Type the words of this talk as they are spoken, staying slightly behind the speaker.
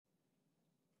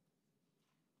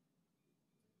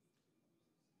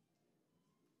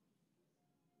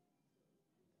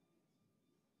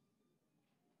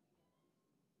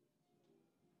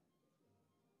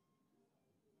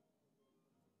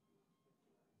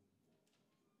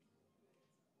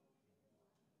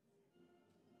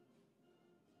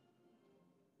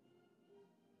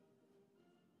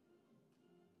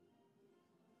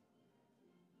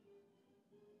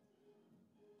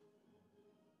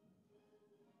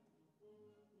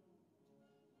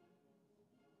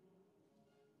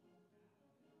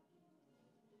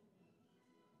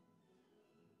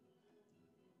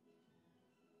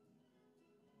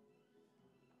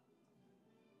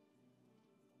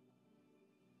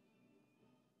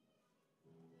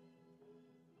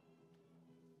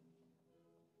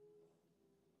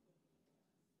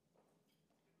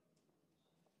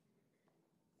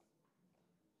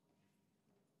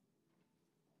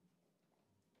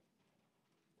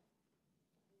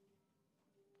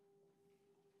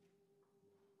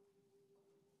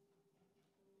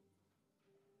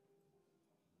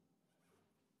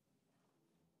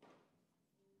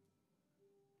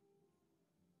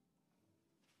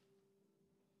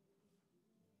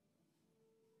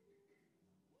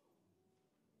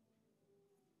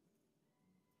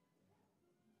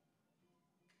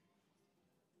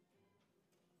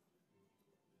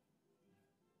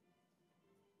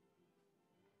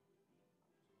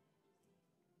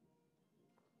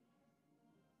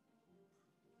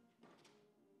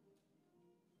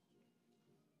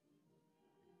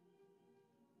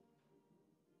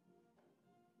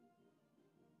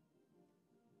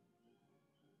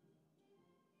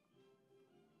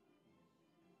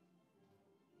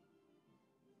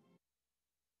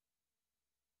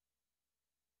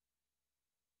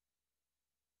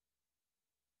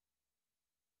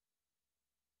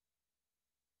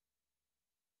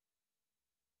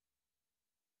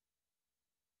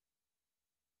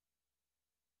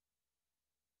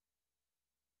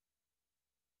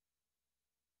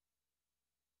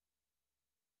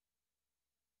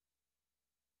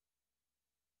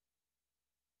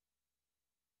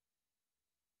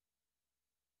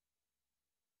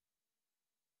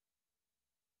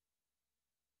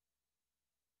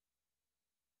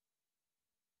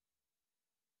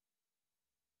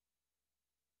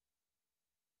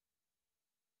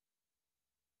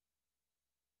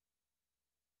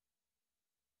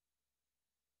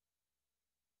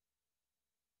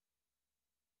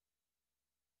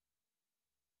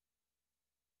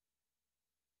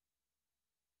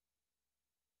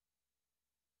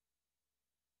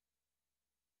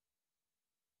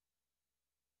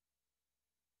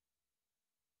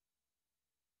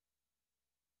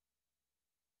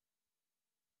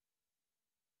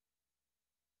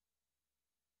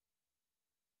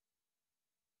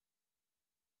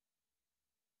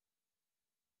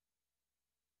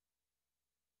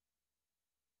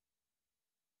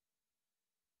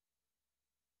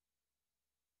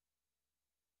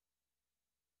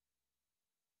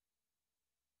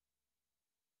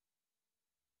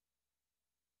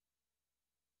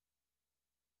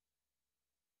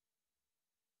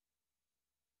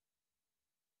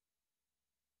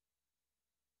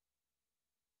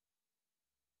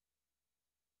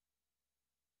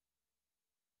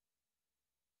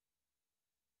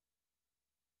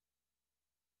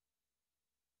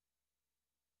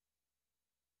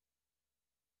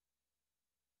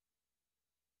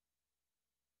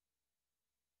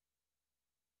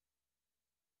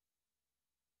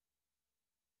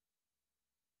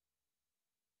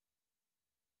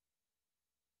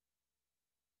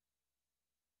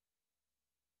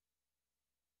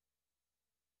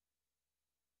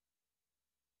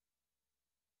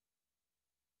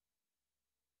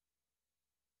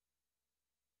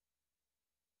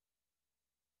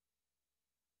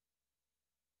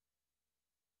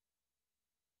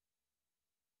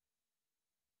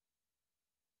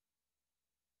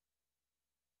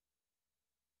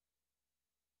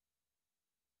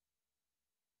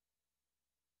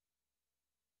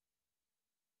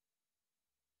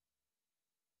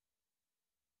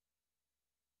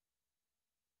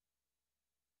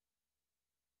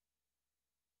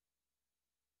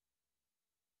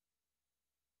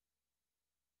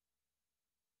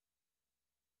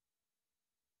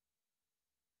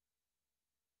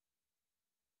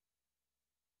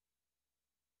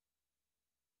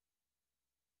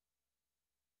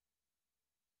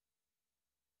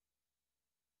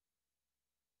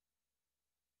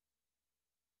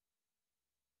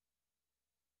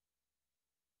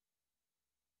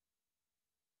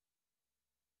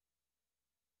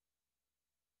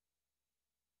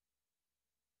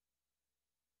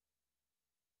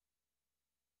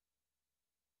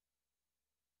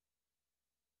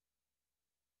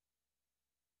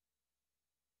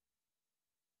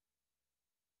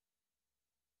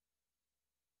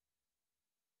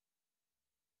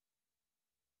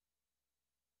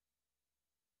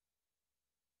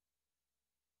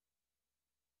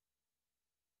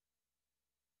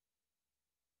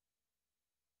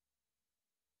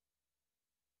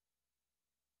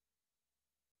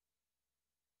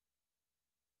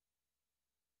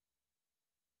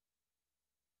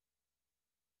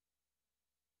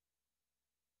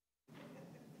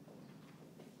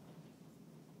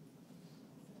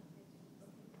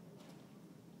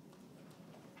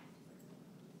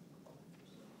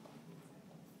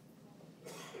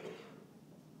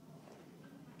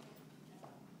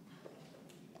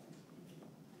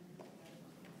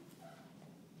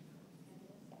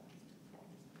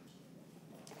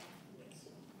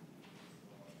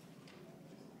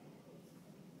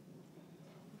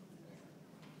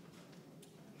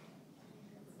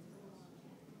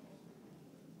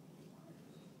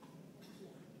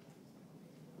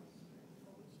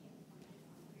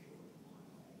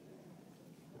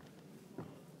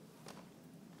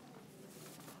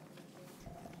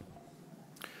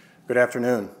Good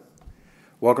afternoon.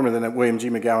 Welcome to the William G.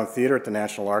 McGowan Theater at the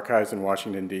National Archives in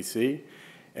Washington, D.C.,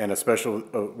 and a special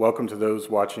welcome to those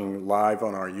watching live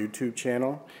on our YouTube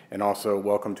channel, and also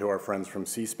welcome to our friends from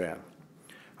C-SPAN.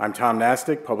 I'm Tom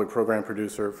Nastic, Public Program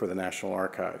Producer for the National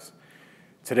Archives.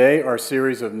 Today, our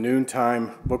series of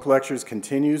noontime book lectures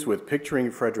continues with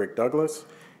Picturing Frederick Douglass,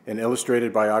 an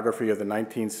illustrated biography of the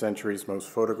 19th century's most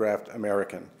photographed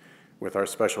American, with our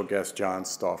special guest, John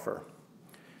Stauffer.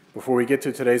 Before we get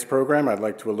to today's program, I'd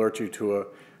like to alert you to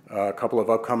a couple of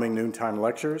upcoming noontime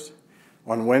lectures.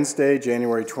 On Wednesday,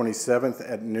 January 27th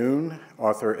at noon,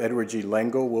 author Edward G.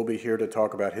 Lengel will be here to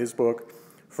talk about his book,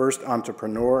 First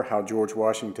Entrepreneur, How George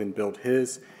Washington Built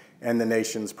His and the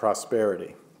Nation's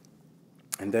Prosperity.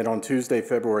 And then on Tuesday,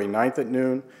 February 9th at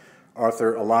noon,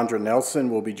 author Alondra Nelson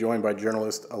will be joined by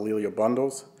journalist Alelia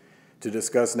Bundles to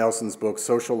discuss Nelson's book,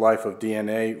 Social Life of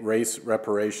DNA, Race,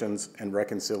 Reparations, and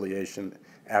Reconciliation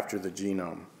After the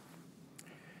Genome.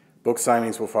 Book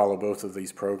signings will follow both of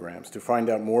these programs. To find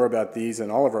out more about these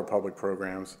and all of our public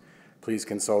programs, please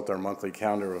consult our monthly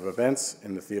calendar of events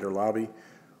in the theater lobby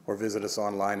or visit us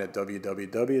online at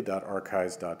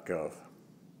www.archives.gov.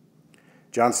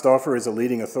 John Stauffer is a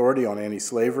leading authority on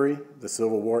anti-slavery, the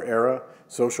Civil War era,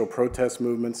 social protest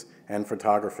movements, and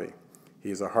photography. He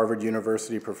is a Harvard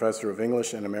University professor of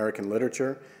English and American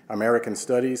literature, American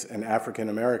studies, and African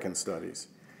American studies.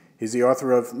 He's the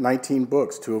author of 19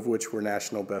 books, 2 of which were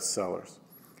national bestsellers.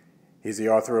 He's the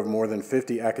author of more than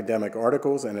 50 academic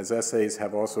articles, and his essays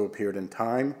have also appeared in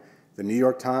Time, the New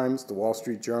York Times, the Wall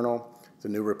Street Journal, the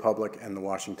New Republic, and the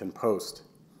Washington Post,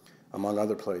 among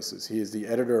other places. He is the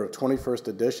editor of 21st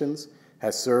Editions,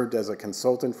 has served as a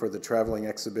consultant for the traveling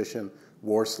exhibition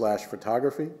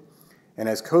War/Photography, and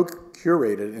has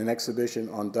co-curated an exhibition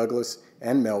on Douglass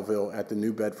and Melville at the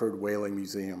New Bedford Whaling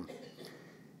Museum.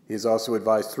 He has also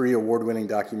advised 3 award-winning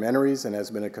documentaries and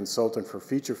has been a consultant for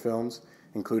feature films,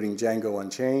 including Django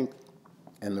Unchained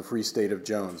and The Free State of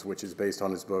Jones, which is based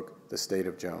on his book, The State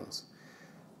of Jones.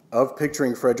 Of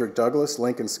Picturing Frederick Douglass,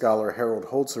 Lincoln scholar Harold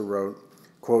Holzer wrote,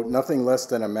 quote, "Nothing less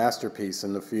than a masterpiece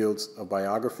in the fields of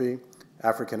biography,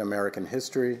 African American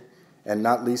history, and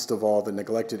not least of all the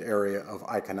neglected area of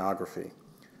iconography.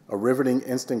 A riveting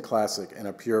instant classic and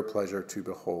a pure pleasure to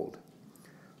behold."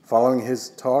 Following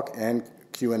his talk and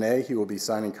Q&A, he will be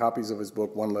signing copies of his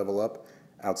book, One Level Up,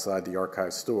 outside the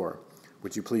Archives store.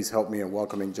 Would you please help me in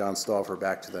welcoming John Stauffer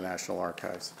back to the National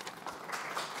Archives?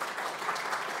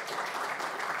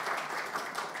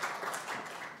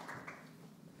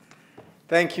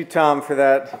 Thank you, Tom, for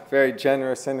that very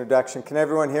generous introduction. Can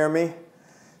everyone hear me?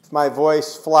 If my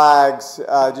voice flags,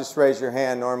 just raise your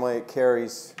hand. Normally it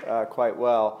carries quite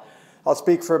well. I'll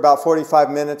speak for about 45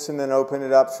 minutes and then open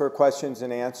it up for questions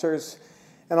and answers.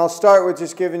 And I'll start with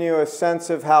just giving you a sense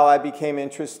of how I became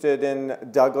interested in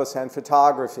Douglass and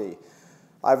photography.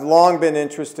 I've long been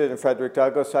interested in Frederick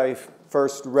Douglass. I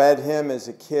first read him as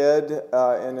a kid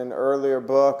in an earlier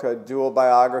book, a dual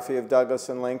biography of Douglass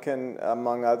and Lincoln.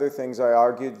 Among other things, I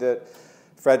argued that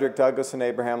Frederick Douglass and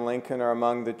Abraham Lincoln are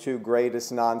among the 2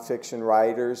 greatest nonfiction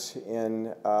writers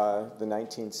in the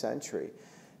 19th century.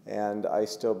 And I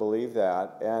still believe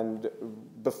that. And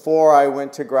before I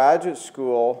went to graduate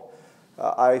school,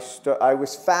 I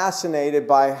was fascinated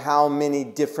by how many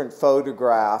different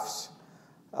photographs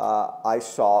I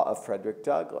saw of Frederick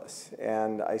Douglass,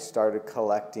 and I started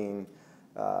collecting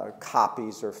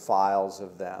copies or files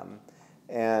of them.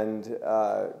 And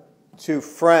 2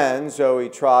 friends, Zoe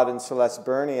Trott and Celeste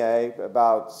Bernier,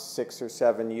 about 6 or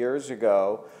 7 years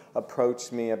ago,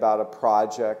 approached me about a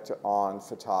project on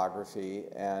photography,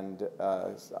 and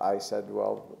I said,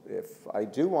 well, if I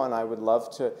do one, I would love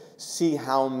to see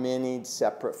how many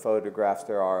separate photographs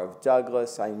there are of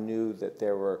Douglass. I knew that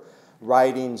there were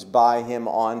writings by him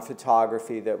on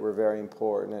photography that were very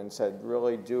important, and said,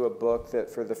 really do a book that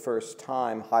for the first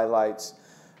time highlights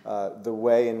the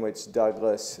way in which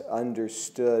Douglass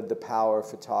understood the power of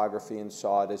photography and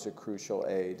saw it as a crucial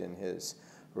aid in his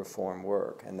reform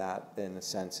work. And that, in a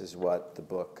sense, is what the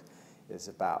book is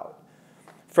about.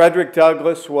 Frederick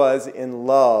Douglass was in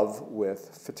love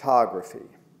with photography.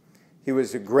 He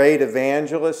was a great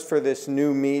evangelist for this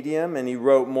new medium, and he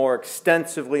wrote more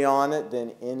extensively on it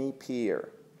than any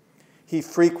peer. He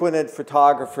frequented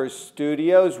photographers'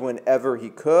 studios whenever he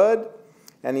could,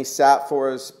 and he sat for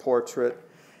his portrait.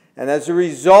 And as a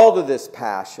result of this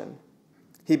passion,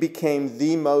 he became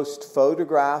the most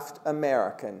photographed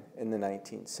American in the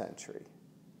 19th century.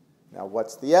 Now,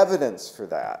 what's the evidence for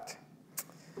that?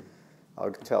 I'll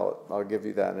give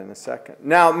you that in a second.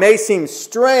 Now, it may seem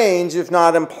strange, if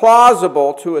not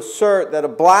implausible, to assert that a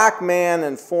black man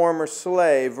and former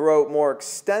slave wrote more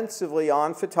extensively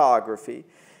on photography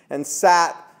and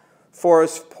sat for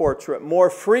his portrait more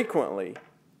frequently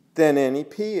than any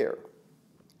peer.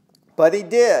 But he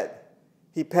did.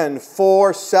 He penned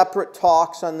 4 separate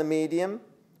talks on the medium,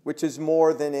 which is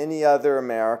more than any other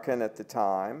American at the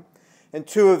time. And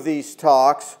 2 of these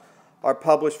talks are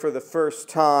published for the first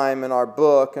time in our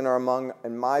book and are among,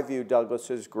 in my view,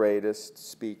 Douglass's greatest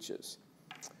speeches.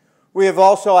 We have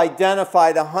also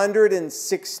identified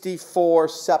 164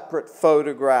 separate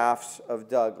photographs of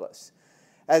Douglass,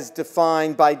 as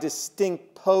defined by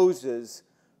distinct poses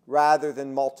rather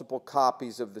than multiple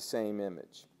copies of the same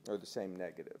image or the same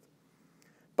negative.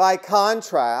 By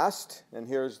contrast, and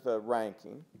here's the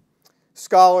ranking,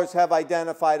 scholars have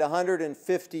identified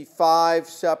 155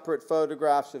 separate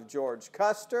photographs of George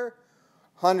Custer,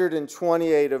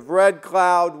 128 of Red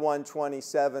Cloud,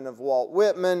 127 of Walt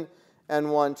Whitman, and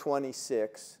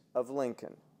 126 of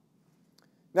Lincoln.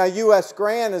 Now, U.S.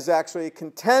 Grant is actually a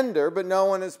contender, but no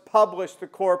one has published the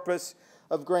corpus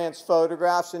of Grant's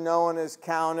photographs, and no one has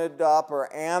counted up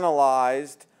or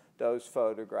analyzed those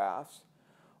photographs.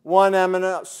 One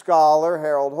eminent scholar,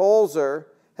 Harold Holzer,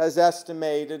 has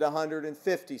estimated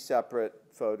 150 separate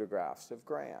photographs of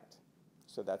Grant.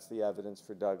 So that's the evidence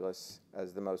for Douglass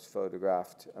as the most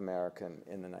photographed American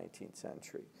in the 19th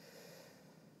century.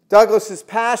 Douglass's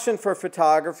passion for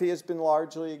photography has been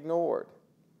largely ignored.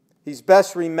 He's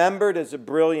best remembered as a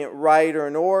brilliant writer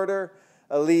and orator,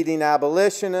 a leading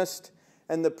abolitionist,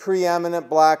 and the preeminent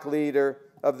black leader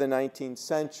of the 19th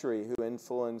century who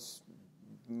influenced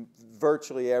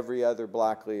virtually every other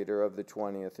black leader of the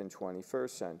 20th and 21st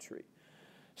century.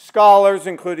 Scholars,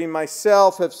 including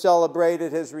myself, have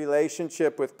celebrated his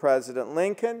relationship with President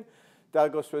Lincoln.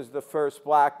 Douglass was the first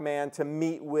black man to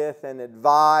meet with and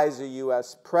advise a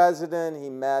U.S. president. He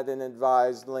met and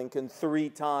advised Lincoln 3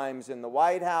 times in the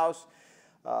White House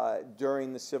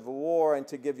during the Civil War. And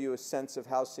to give you a sense of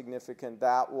how significant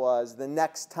that was, the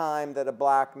next time that a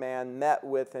black man met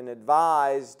with and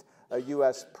advised a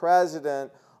U.S.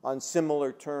 president on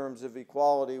similar terms of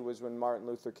equality was when Martin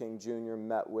Luther King Jr.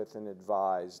 met with and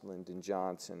advised Lyndon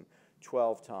Johnson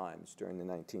 12 times during the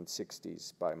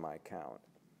 1960s by my count.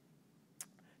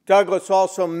 Douglass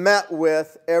also met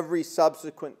with every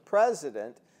subsequent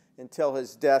president until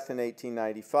his death in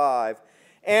 1895,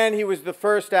 and he was the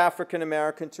first African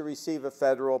American to receive a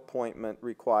federal appointment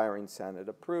requiring Senate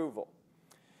approval.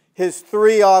 His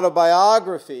 3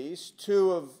 autobiographies,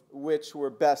 2 of which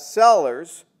were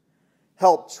bestsellers,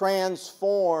 helped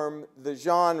transform the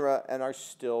genre and are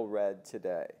still read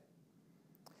today.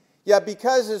 Yet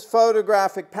because his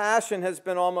photographic passion has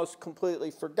been almost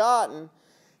completely forgotten,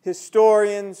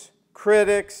 historians,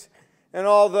 critics, and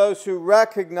all those who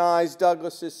recognize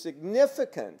Douglass's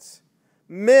significance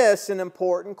miss an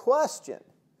important question.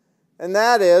 And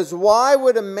that is, why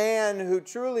would a man who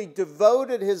truly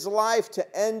devoted his life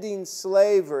to ending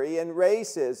slavery and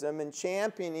racism and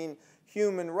championing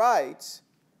human rights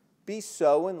be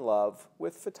so in love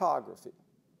with photography?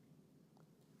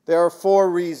 There are 4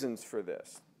 reasons for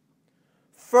this.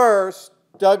 First,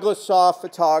 Douglass saw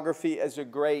photography as a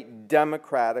great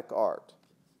democratic art.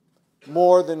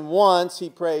 More than once, he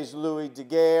praised Louis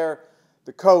Daguerre,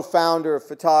 the co-founder of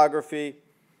photography,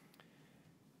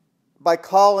 by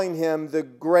calling him the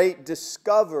great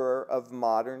discoverer of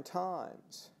modern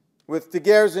times. With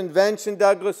Daguerre's invention,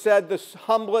 Douglass said, the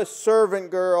humblest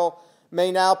servant girl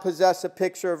may now possess a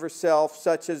picture of herself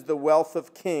such as the wealth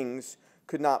of kings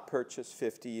could not purchase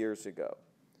 50 years ago.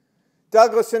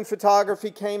 Douglass and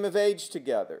photography came of age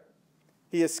together.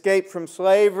 He escaped from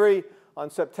slavery on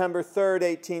September 3,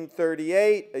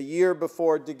 1838, a year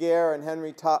before Daguerre and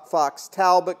Henry Fox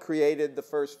Talbot created the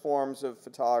first forms of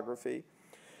photography.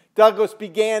 Douglass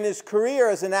began his career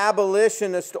as an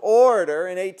abolitionist orator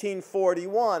in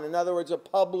 1841, in other words, a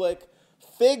public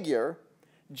figure,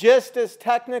 just as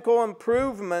technical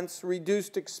improvements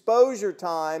reduced exposure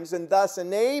times and thus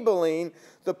enabling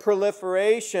the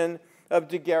proliferation of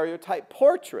daguerreotype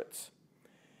portraits.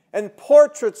 And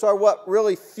portraits are what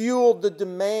really fueled the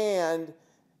demand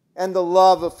and the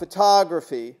love of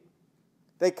photography.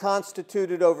 They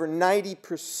constituted over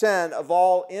 90% of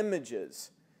all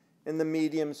images in the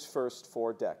medium's first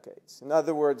 4 decades. In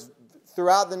other words,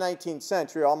 throughout the 19th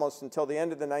century, almost until the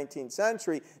end of the 19th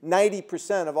century,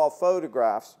 90% of all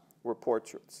photographs were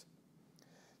portraits.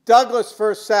 Douglass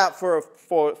first sat for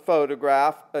a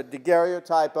photograph, a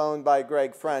daguerreotype owned by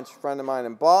Greg French, a friend of mine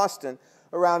in Boston,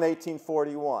 around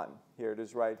 1841. Here it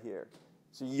is right here.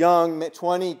 It's a young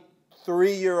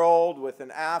 23-year-old with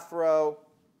an afro.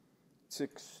 It's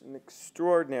an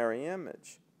extraordinary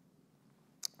image.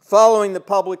 Following the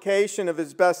publication of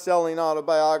his best-selling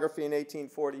autobiography in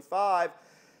 1845,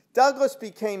 Douglass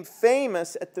became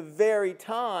famous at the very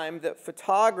time that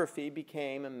photography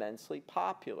became immensely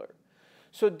popular.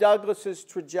 So Douglass's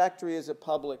trajectory as a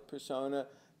public persona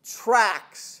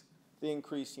tracks the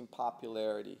increasing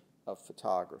popularity of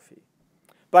photography.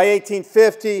 By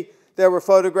 1850, there were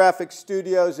photographic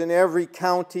studios in every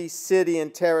county, city,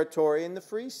 and territory in the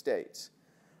Free States.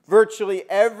 Virtually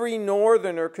every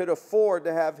Northerner could afford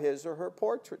to have his or her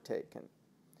portrait taken.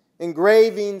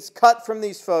 Engravings cut from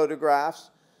these photographs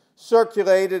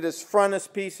circulated as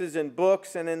frontispieces in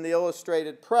books and in the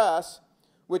illustrated press,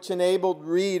 which enabled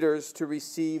readers to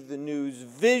receive the news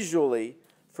visually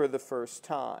for the first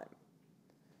time.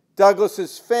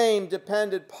 Douglass's fame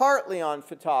depended partly on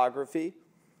photography,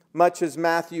 much as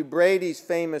Matthew Brady's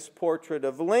famous portrait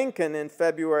of Lincoln in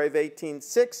February of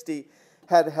 1860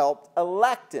 had helped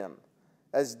elect him,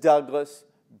 as Douglass,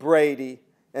 Brady,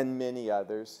 and many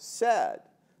others said.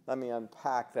 Let me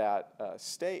unpack that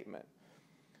statement.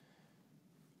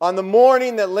 On the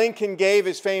morning that Lincoln gave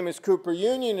his famous Cooper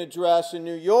Union address in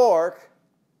New York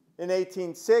in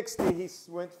 1860, he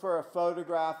went for a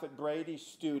photograph at Brady's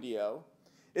studio.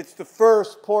 It's the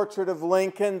first portrait of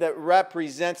Lincoln that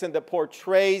represents and that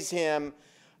portrays him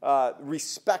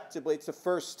respectably. It's the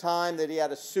first time that he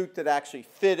had a suit that actually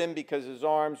fit him because his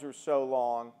arms were so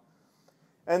long.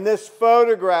 And this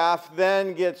photograph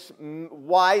then gets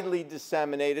widely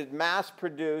disseminated,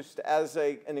 mass-produced as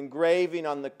an engraving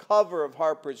on the cover of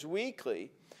Harper's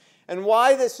Weekly. And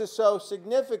why this is so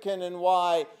significant and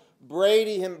why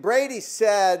Brady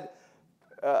said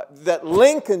that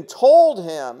Lincoln told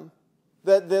him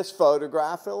that this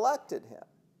photograph elected him.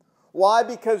 Why?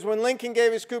 Because when Lincoln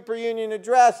gave his Cooper Union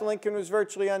address, Lincoln was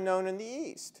virtually unknown in the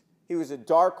East. He was a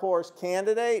dark horse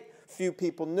candidate. Few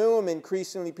people knew him.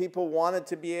 Increasingly, people wanted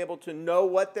to be able to know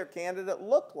what their candidate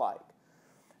looked like.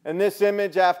 And this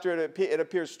image, after it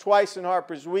appears twice in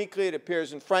Harper's Weekly, it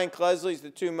appears in Frank Leslie's, the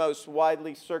two most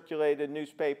widely circulated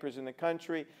newspapers in the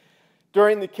country.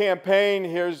 During the campaign,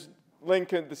 here's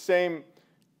Lincoln, the same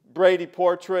Brady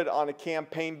portrait on a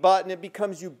campaign button. It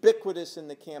becomes ubiquitous in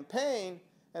the campaign,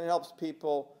 and it helps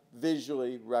people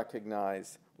visually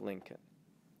recognize Lincoln.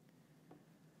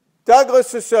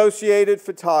 Douglass associated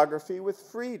photography with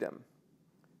freedom.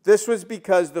 This was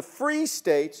because the free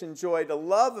states enjoyed a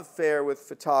love affair with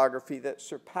photography that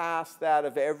surpassed that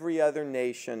of every other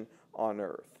nation on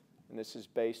earth. And this is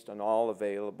based on all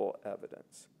available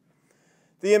evidence.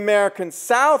 The American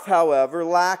South, however,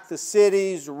 lacked the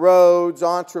cities, roads,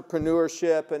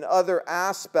 entrepreneurship, and other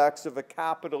aspects of a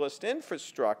capitalist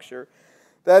infrastructure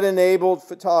that enabled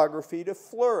photography to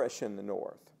flourish in the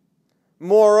North.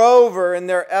 Moreover, in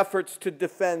their efforts to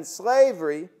defend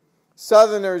slavery,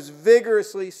 Southerners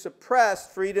vigorously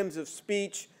suppressed freedoms of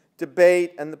speech,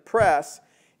 debate, and the press,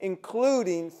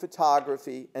 including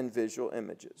photography and visual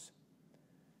images.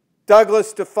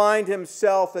 Douglass defined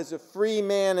himself as a free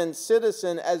man and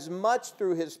citizen as much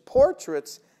through his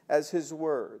portraits as his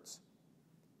words.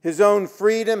 His own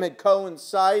freedom had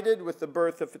coincided with the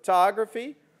birth of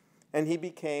photography, and he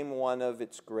became one of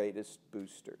its greatest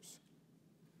boosters.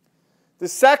 The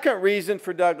second reason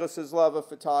for Douglass's love of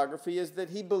photography is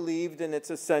that he believed in its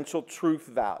essential truth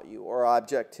value or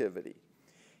objectivity.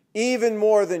 Even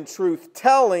more than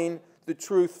truth-telling, the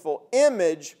truthful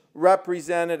image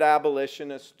represented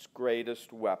abolitionists'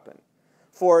 greatest weapon,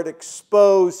 for it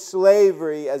exposed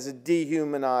slavery as a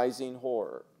dehumanizing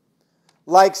horror.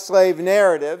 Like slave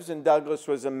narratives, and Douglass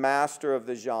was a master of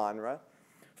the genre,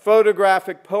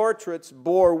 photographic portraits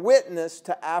bore witness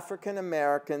to African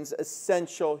Americans'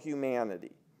 essential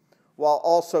humanity, while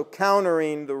also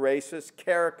countering the racist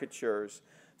caricatures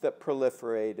that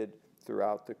proliferated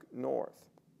throughout the North.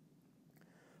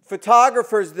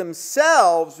 Photographers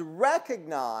themselves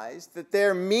recognized that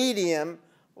their medium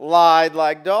lied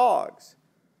like dogs.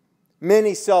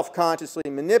 Many self-consciously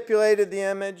manipulated the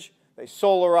image. They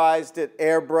solarized it,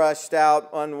 airbrushed out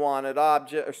unwanted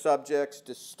subjects,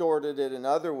 distorted it in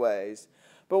other ways.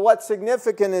 But what's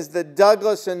significant is that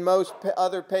Douglass and most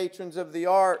other patrons of the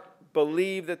art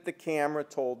believed that the camera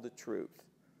told the truth.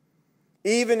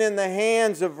 Even in the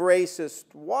hands of racist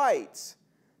whites,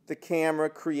 the camera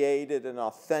created an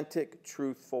authentic,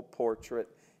 truthful portrait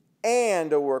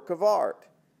and a work of art.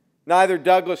 Neither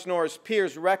Douglass nor his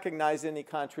peers recognized any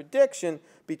contradiction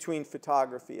between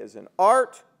photography as an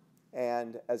art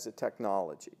and as a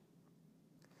technology.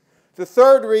 The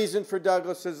third reason for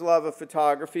Douglass's love of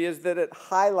photography is that it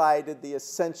highlighted the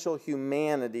essential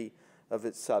humanity of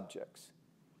its subjects.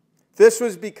 This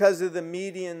was because of the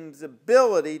medium's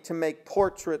ability to make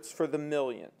portraits for the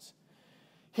millions.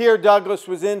 Here, Douglass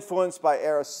was influenced by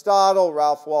Aristotle,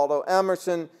 Ralph Waldo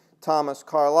Emerson, Thomas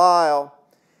Carlyle,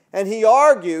 And he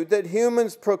argued that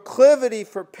humans' proclivity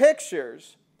for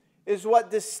pictures is what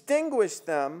distinguished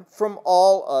them from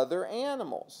all other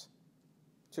animals.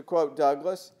 To quote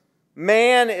Douglass,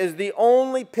 "Man is the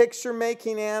only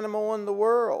picture-making animal in the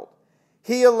world.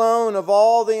 He alone of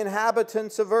all the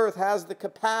inhabitants of earth has the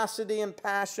capacity and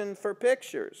passion for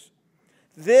pictures.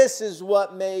 This is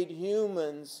what made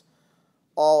humans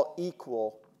all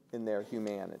equal in their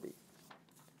humanity."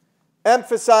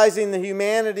 Emphasizing the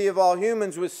humanity of all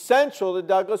humans was central to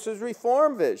Douglass's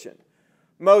reform vision.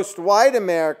 Most white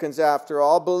Americans, after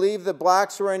all, believed that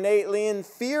blacks were innately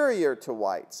inferior to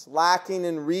whites, lacking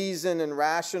in reason and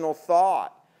rational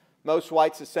thought. Most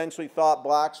whites essentially thought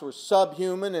blacks were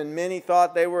subhuman, and many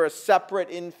thought they were a separate,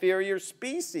 inferior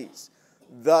species,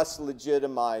 thus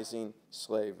legitimizing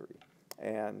slavery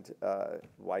and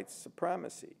white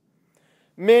supremacy.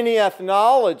 Many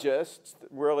ethnologists,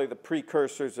 really the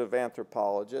precursors of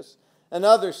anthropologists, and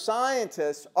other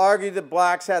scientists argued that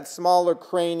blacks had smaller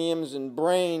craniums and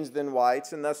brains than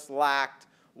whites and thus lacked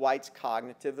whites'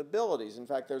 cognitive abilities. In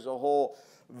fact, there's a whole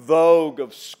vogue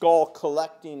of skull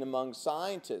collecting among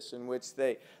scientists in which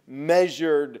they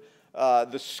measured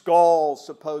the skulls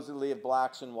supposedly of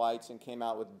blacks and whites and came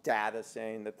out with data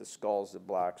saying that the skulls of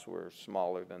blacks were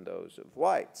smaller than those of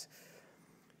whites.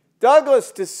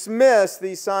 Douglass dismissed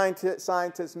these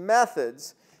scientists'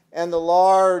 methods and the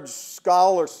large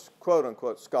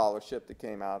quote-unquote scholarship that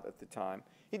came out at the time.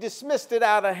 He dismissed it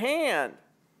out of hand.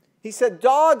 He said,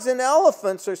 "Dogs and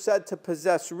elephants are said to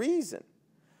possess reason,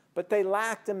 but they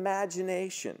lacked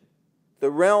imagination,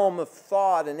 the realm of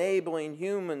thought enabling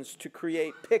humans to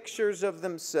create pictures of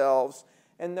themselves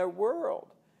and their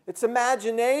world." It's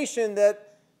imagination that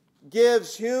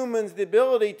gives humans the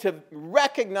ability to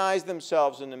recognize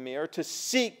themselves in the mirror, to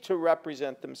seek to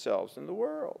represent themselves in the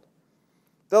world.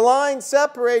 The line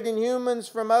separating humans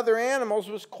from other animals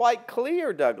was quite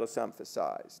clear, Douglass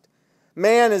emphasized.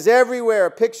 Man is everywhere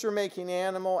a picture-making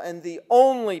animal and the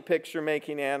only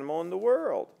picture-making animal in the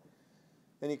world.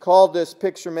 And he called this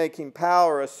picture-making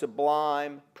power a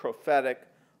sublime, prophetic,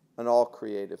 and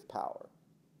all-creative power.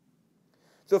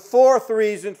 The fourth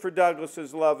reason for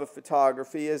Douglass's love of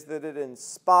photography is that it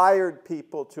inspired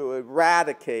people to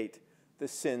eradicate the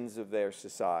sins of their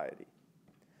society.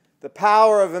 The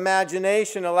power of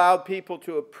imagination allowed people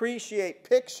to appreciate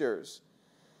pictures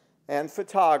and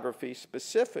photography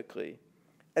specifically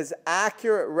as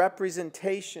accurate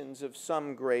representations of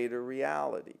some greater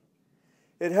reality.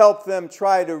 It helped them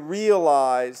try to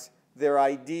realize their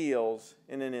ideals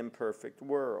in an imperfect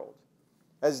world.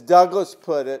 As Douglass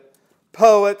put it,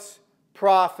 poets,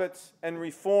 prophets, and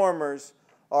reformers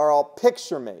are all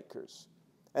picture makers,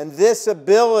 and this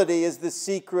ability is the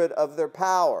secret of their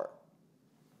power.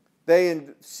 They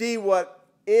see what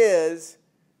is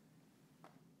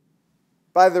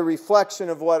by the reflection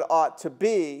of what ought to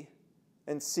be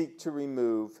and seek to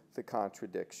remove the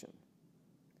contradiction.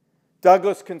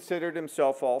 Douglass considered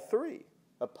himself all three: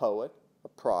 a poet, a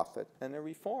prophet, and a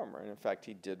reformer. And in fact,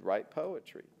 he did write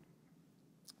poetry.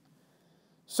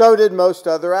 So did most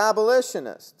other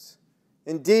abolitionists.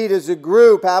 Indeed, as a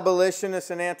group, abolitionists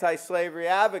and anti-slavery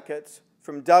advocates,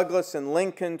 from Douglass and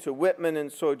Lincoln to Whitman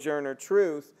and Sojourner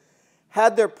Truth,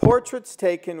 had their portraits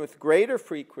taken with greater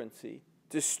frequency,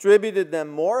 distributed them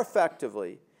more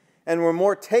effectively, and were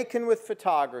more taken with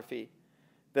photography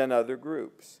than other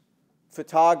groups.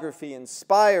 Photography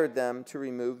inspired them to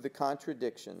remove the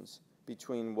contradictions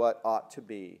between what ought to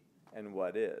be and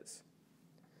what is.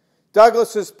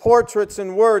 Douglass's portraits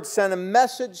and words sent a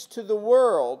message to the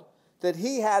world that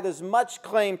he had as much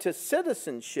claim to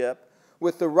citizenship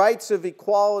with the rights of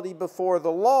equality before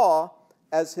the law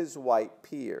as his white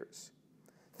peers.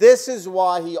 This is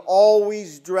why he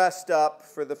always dressed up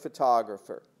for the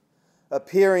photographer,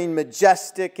 appearing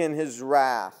majestic in his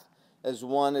wrath, as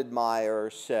one admirer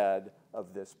said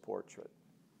of this portrait,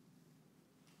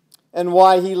 and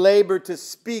why he labored to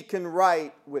speak and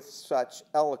write with such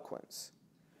eloquence.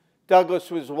 Douglass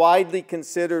was widely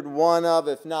considered one of,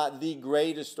 if not the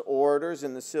greatest orators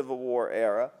in the Civil War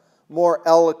era, more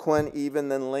eloquent even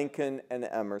than Lincoln and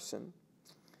Emerson.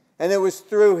 And it was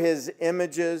through his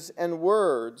images and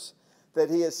words that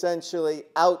he essentially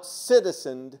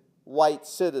out-citizened white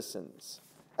citizens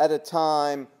at a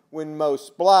time when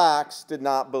most blacks did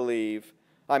not believe,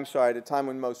 at a time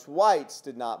when most whites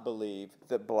did not believe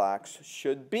that blacks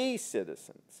should be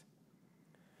citizens.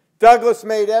 Douglass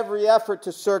made every effort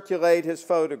to circulate his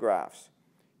photographs.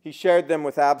 He shared them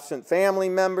with absent family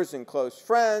members and close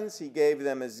friends. He gave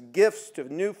them as gifts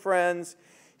to new friends.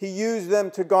 He used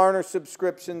them to garner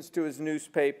subscriptions to his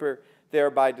newspaper,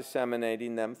 thereby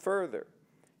disseminating them further.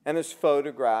 And his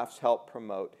photographs helped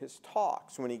promote his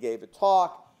talks. When he gave a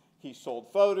talk, He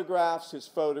sold photographs. His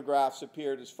photographs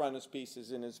appeared as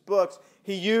frontispieces in his books.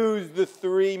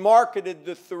 He marketed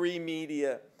the three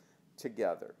media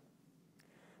together.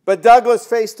 But Douglass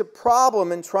faced a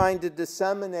problem in trying to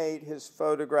disseminate his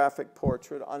photographic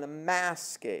portrait on a mass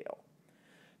scale.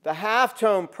 The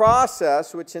halftone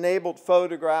process, which enabled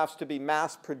photographs to be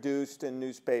mass-produced in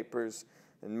newspapers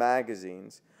and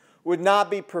magazines, would not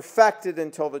be perfected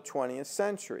until the 20th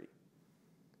century.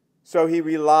 So he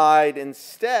relied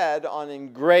instead on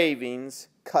engravings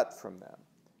cut from them.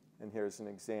 And here's an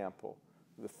example.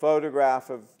 The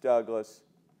photograph of Douglass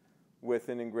with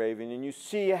an engraving. And you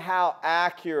see how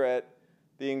accurate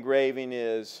the engraving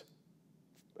is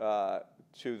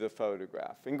to the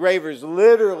photograph. Engravers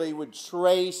literally would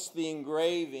trace the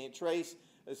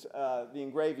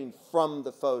engraving from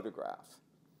the photograph.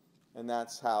 And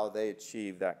that's how they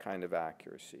achieved that kind of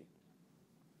accuracy.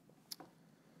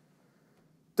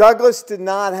 Douglass did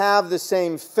not have the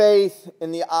same faith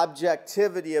in the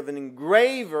objectivity of an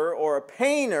engraver or a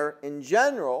painter in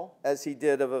general as he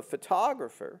did of a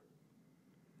photographer.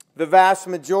 The vast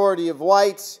majority of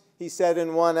whites, he said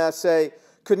in one essay,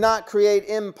 could not create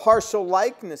impartial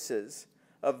likenesses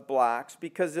of blacks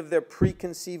because of their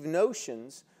preconceived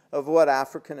notions of what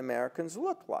African Americans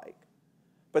look like.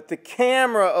 But the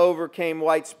camera overcame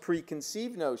whites'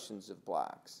 preconceived notions of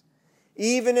blacks.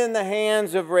 Even in the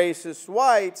hands of racist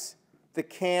whites, the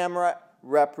camera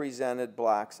represented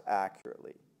blacks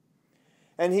accurately.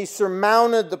 And he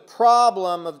surmounted the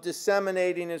problem of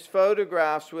disseminating his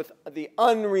photographs with the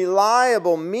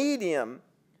unreliable medium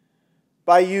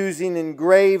by using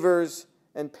engravers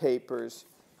and papers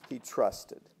he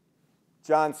trusted.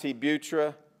 John C.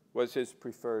 Butra was his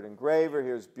preferred engraver.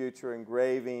 Here's Butra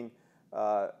engraving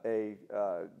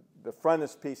the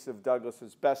frontispiece of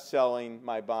Douglass's best-selling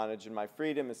My Bondage and My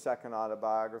Freedom, his second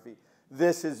autobiography.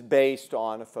 This is based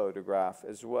on a photograph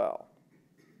as well.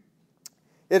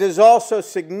 It is also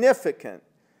significant,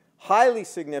 highly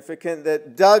significant,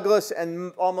 that Douglass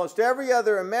and almost every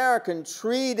other American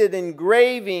treated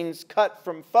engravings cut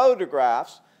from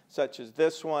photographs, such as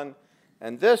this one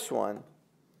and this one,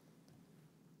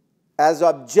 as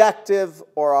objective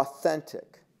or authentic,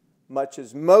 much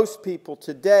as most people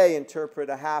today interpret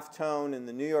a halftone in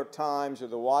the New York Times or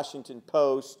the Washington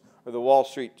Post or the Wall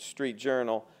Street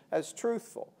Journal as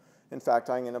truthful. In fact,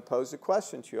 I'm going to pose a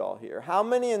question to you all here. How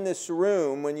many in this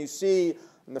room, when you see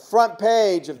on the front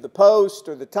page of the Post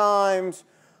or the Times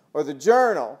or the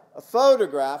Journal a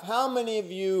photograph, how many of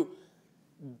you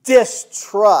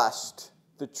distrust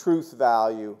the truth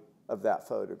value of that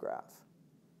photograph?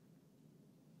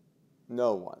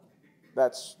 No one.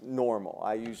 That's normal.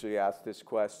 I usually ask this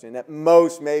question. At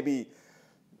most, maybe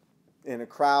in a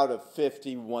crowd of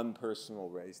 50, one person will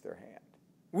raise their hand.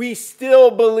 We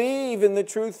still believe in the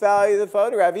truth value of the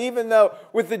photograph, even though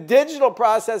with the digital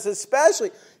process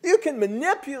especially, you can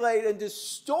manipulate and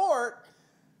distort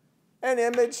an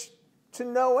image to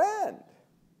no end.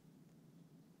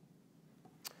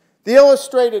 The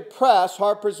Illustrated Press,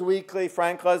 Harper's Weekly,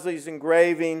 Frank Leslie's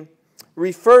engraving,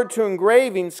 referred to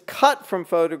engravings cut from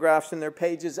photographs in their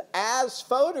pages as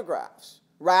photographs,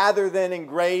 rather than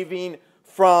engraving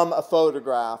from a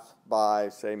photograph by,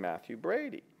 say, Matthew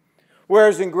Brady.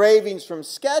 Whereas engravings from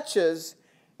sketches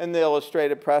in the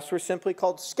Illustrated Press were simply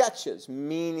called sketches,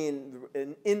 meaning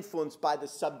influenced by the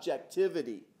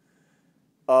subjectivity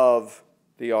of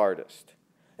the artist.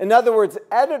 In other words,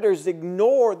 editors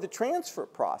ignored the transfer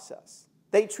process.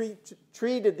 They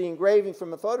treated the engraving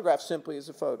from a photograph simply as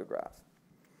a photograph.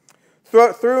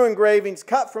 Through engravings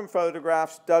cut from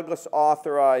photographs, Douglass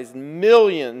authorized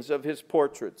millions of his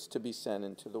portraits to be sent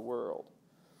into the world.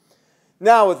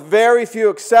 Now, with very few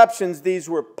exceptions, these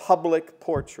were public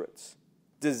portraits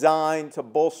designed to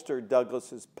bolster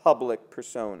Douglass's public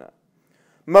persona.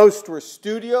 Most were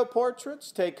studio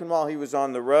portraits taken while he was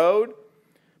on the road,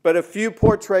 but a few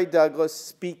portrayed Douglass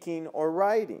speaking or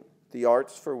writing, the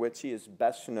arts for which he is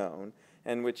best known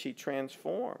and which he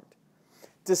transformed.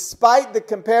 Despite the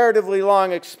comparatively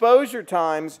long exposure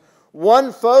times,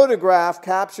 one photograph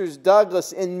captures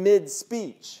Douglass in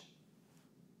mid-speech,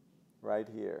 right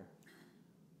here.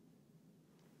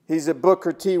 He's at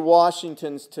Booker T.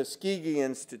 Washington's Tuskegee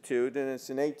Institute, and it's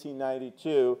in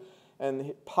 1892,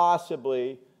 and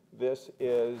possibly this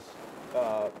is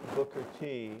Booker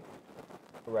T.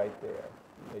 right there,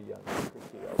 a young Booker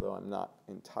T., although I'm not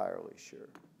entirely sure.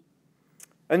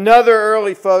 Another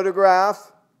earlier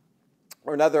photograph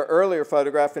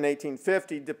in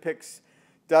 1850 depicts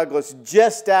Douglass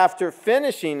just after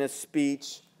finishing a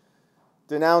speech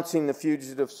denouncing the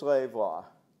fugitive slave law.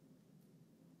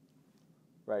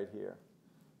 Right here.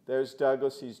 There's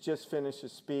Douglass. He's just finished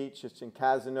his speech. It's in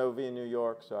Casanova, New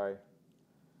York, sorry.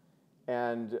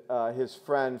 And his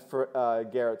friend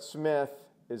Garrett Smith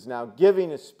is now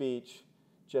giving a speech,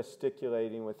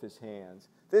 gesticulating with his hands.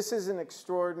 This is an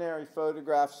extraordinary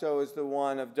photograph, so is the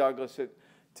one of Douglass at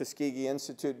Tuskegee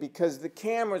Institute, because the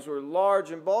cameras were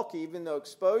large and bulky, even though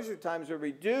exposure times were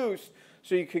reduced,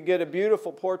 so you could get a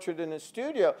beautiful portrait in his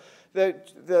studio.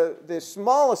 The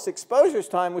smallest exposure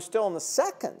time was still in the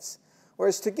seconds,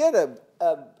 whereas to get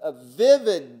a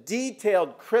vivid,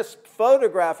 detailed, crisp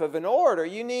photograph of an orator,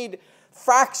 you need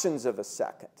fractions of a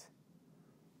second.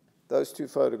 Those two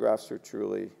photographs are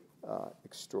truly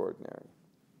extraordinary.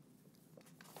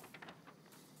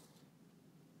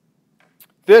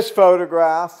 This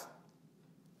photograph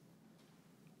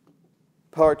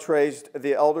portrays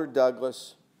the elder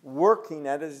Douglass working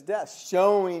at his desk,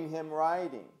 showing him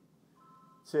writing.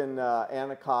 It's in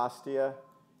Anacostia.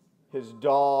 His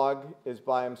dog is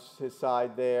by his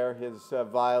side there. His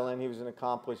violin, he was an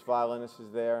accomplished violinist,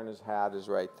 is there, and his hat is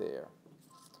right there.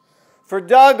 For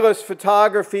Douglass,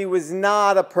 photography was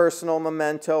not a personal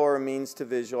memento or a means to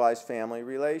visualize family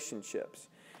relationships.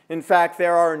 In fact,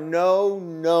 there are no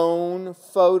known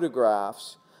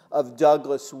photographs of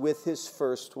Douglass with his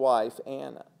first wife,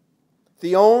 Anna.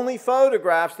 The only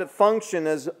photographs that function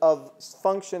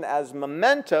as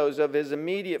mementos of his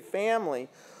immediate family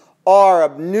are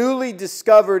a newly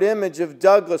discovered image of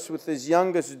Douglass with his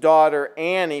youngest daughter,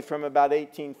 Annie, from about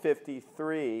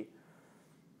 1853.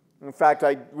 In fact,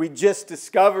 we just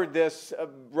discovered this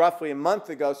roughly a month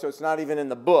ago, so it's not even in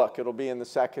the book. It'll be in the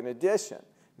second edition.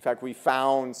 In fact, we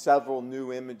found several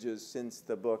new images since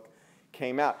the book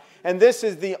came out. And this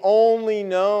is the only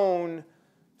known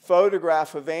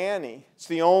photograph of Annie. It's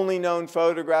the only known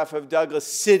photograph of Douglass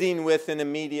sitting with an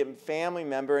immediate family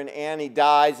member. And Annie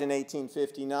dies in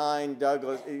 1859.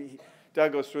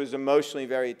 Douglass was emotionally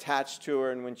very attached to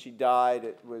her, and when she died,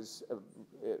 it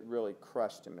really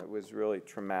crushed him. It was really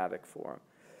traumatic for him.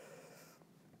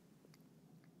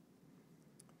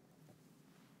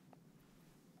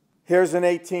 Here's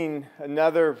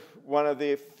another one of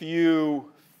the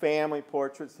few family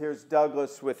portraits. Here's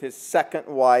Douglass with his second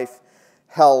wife,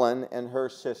 Helen, and her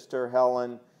sister.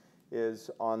 Helen is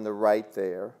on the right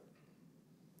there.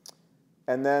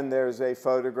 And then there's a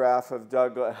photograph of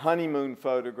Douglass, a honeymoon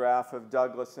photograph of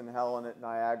Douglass and Helen at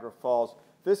Niagara Falls.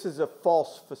 This is a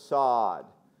false facade.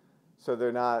 So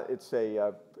they're not, it's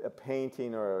a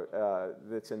painting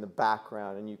that's in the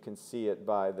background, and you can see it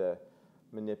by the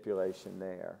manipulation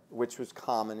there, which was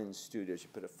common in studios. You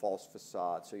put a false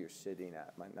facade, so you're sitting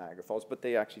at Niagara Falls. But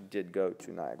they actually did go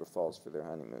to Niagara Falls for their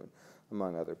honeymoon,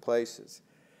 among other places.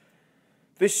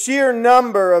 The sheer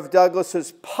number of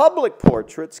Douglass's public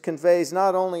portraits conveys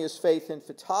not only his faith in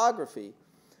photography,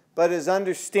 but his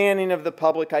understanding of the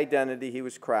public identity he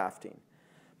was crafting.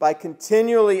 By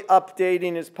continually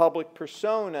updating his public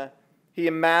persona, he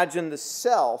imagined the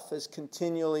self as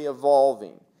continually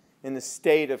evolving in a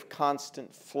state of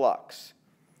constant flux,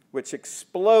 which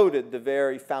exploded the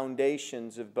very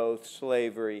foundations of both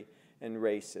slavery and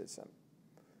racism.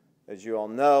 As you all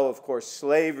know, of course,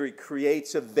 slavery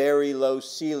creates a very low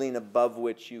ceiling above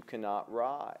which you cannot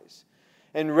rise.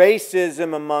 And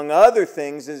racism, among other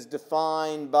things, is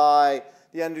defined by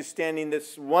the understanding that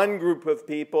one group of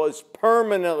people is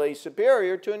permanently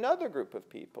superior to another group of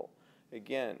people.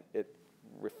 Again, it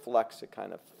reflects a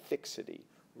kind of fixity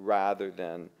rather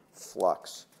than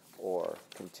flux or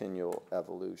continual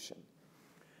evolution.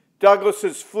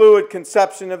 Douglass's fluid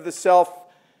conception of the self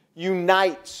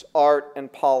unites art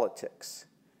and politics.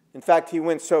 In fact, he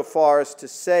went so far as to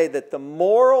say that the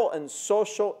moral and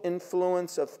social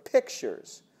influence of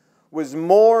pictures was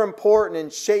more important in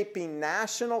shaping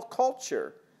national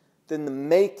culture than the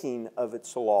making of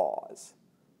its laws.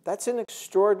 That's an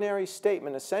extraordinary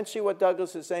statement. Essentially what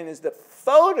Douglass is saying is that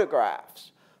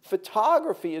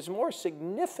photography is more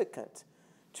significant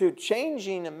to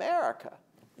changing America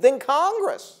than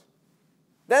Congress,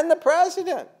 than the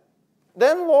president,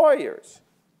 than lawyers.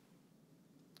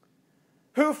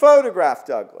 Who photographed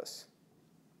Douglass?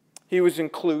 He was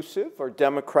inclusive or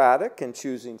democratic in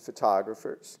choosing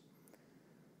photographers.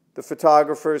 The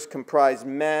photographers comprised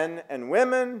men and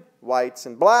women, whites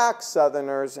and blacks,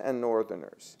 Southerners and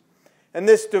Northerners. And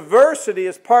this diversity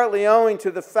is partly owing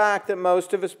to the fact that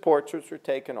most of his portraits were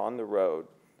taken on the road,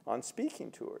 on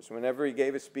speaking tours. Whenever he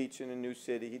gave a speech in a new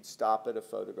city, he'd stop at a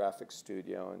photographic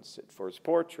studio and sit for his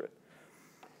portrait.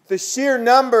 The sheer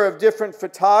number of different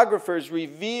photographers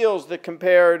reveals the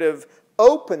comparative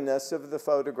openness of the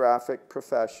photographic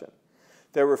profession.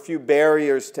 There were few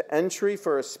barriers to entry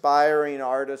for aspiring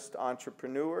artist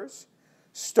entrepreneurs.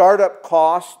 Startup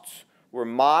costs were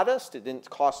modest. It didn't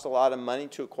cost a lot of money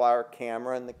to acquire a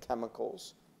camera and the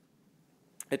chemicals.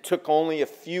 It took only a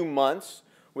few months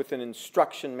with an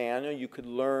instruction manual. You could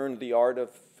learn the art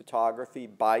of photography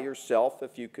by yourself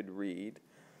if you could read.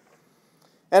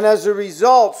 And as a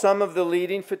result, some of the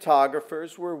leading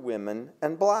photographers were women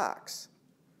and blacks.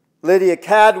 Lydia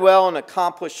Cadwell, an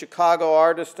accomplished Chicago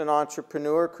artist and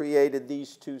entrepreneur, created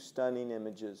these two stunning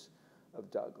images of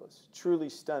Douglass. Truly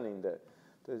stunning,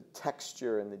 the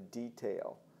texture and the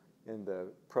detail in the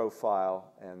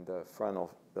profile and the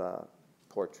frontal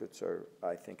portraits are,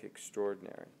 I think,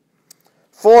 extraordinary.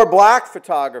 4 black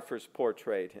photographers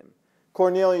portrayed him.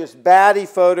 Cornelius Batty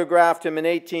photographed him in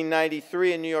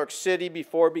 1893 in New York City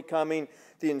before becoming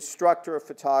the instructor of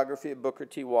photography at Booker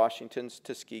T. Washington's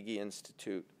Tuskegee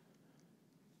Institute.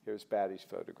 Here's Batty's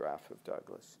photograph of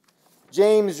Douglass.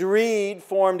 James Reed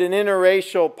formed an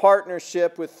interracial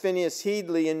partnership with Phineas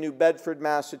Headley in New Bedford,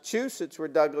 Massachusetts, where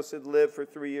Douglass had lived for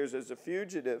 3 years as a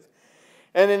fugitive.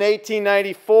 And in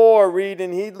 1894, Reed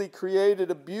and Headley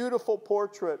created a beautiful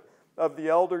portrait of the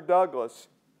elder Douglass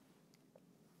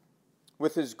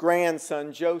with his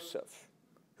grandson Joseph,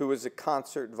 who was a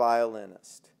concert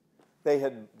violinist.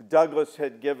 Douglass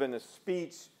had given a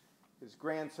speech. His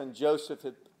grandson Joseph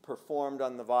had performed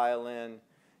on the violin,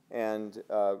 and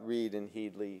Reed and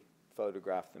Headley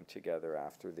photographed them together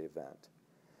after the event.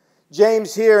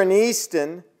 James here in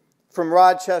Easton, from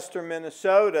Rochester,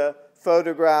 Minnesota,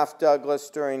 photographed Douglass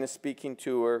during a speaking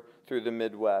tour through the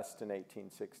Midwest in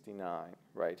 1869,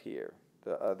 right here,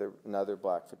 another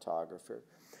black photographer.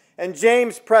 And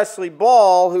James Presley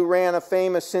Ball, who ran a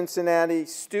famous Cincinnati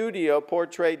studio,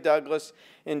 portrayed Douglass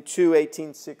in 2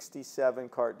 1867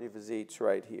 carte de visites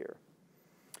right here.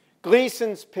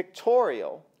 Gleason's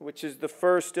Pictorial, which is the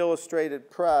first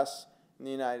illustrated press in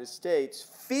the United States,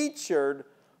 featured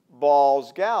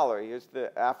Ball's gallery. Here's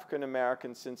the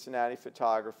African-American Cincinnati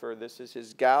photographer. This is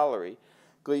his gallery.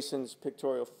 Gleason's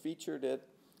Pictorial featured it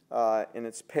in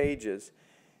its pages.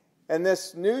 And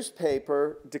this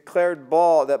newspaper declared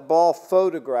that Ball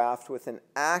photographed with an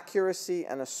accuracy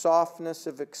and a softness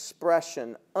of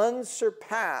expression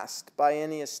unsurpassed by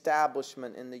any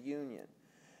establishment in the Union.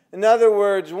 In other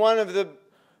words, one of the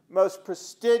most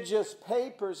prestigious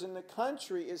papers in the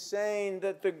country is saying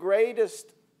that the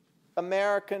greatest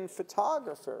American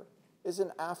photographer is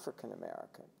an African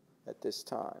American at this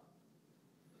time.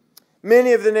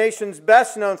 Many of the nation's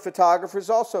best-known photographers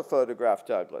also photographed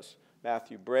Douglass.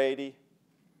 Matthew Brady.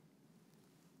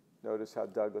 Notice how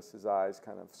Douglass's eyes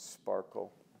kind of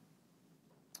sparkle.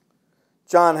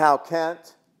 John Howe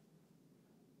Kent.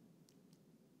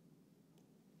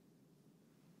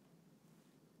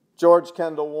 George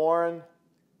Kendall Warren.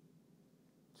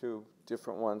 2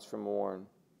 different ones from Warren.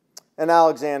 And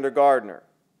Alexander Gardner.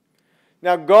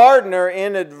 Now, Gardner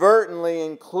inadvertently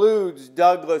includes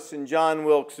Douglass and John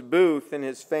Wilkes Booth in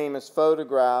his famous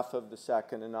photograph of the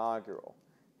second inaugural.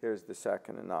 Here's the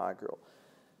second inaugural.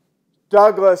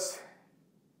 Douglass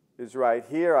is right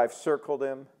here. I've circled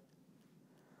him.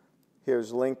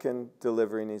 Here's Lincoln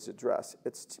delivering his address.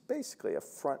 It's basically a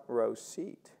front row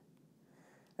seat.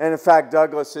 And in fact,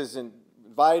 Douglass is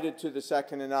invited to the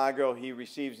second inaugural. He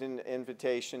receives an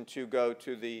invitation to go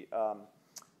to the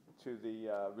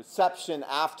reception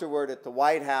afterward at the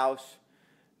White House.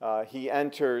 He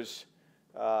enters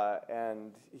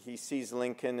and he sees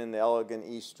Lincoln in the elegant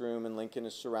East Room, and Lincoln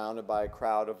is surrounded by a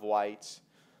crowd of whites.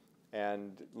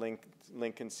 And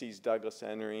Lincoln sees Douglass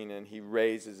entering, and he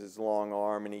raises his long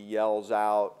arm and he yells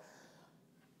out,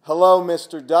 "Hello,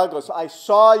 Mr. Douglass. I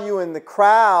saw you in the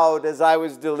crowd as I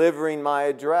was delivering my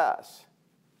address.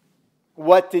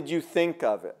 What did you think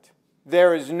of it?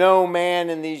 There is no man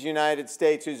in these United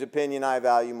States whose opinion I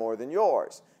value more than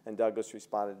yours." And Douglass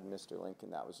responded to Mr.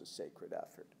 Lincoln, "That was a sacred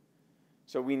effort."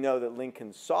 So we know that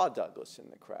Lincoln saw Douglass in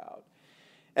the crowd.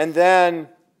 And then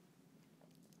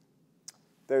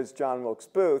there's John Wilkes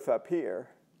Booth up here,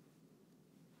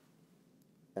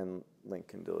 and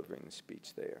Lincoln delivering the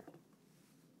speech there.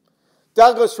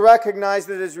 Douglass recognized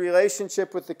that his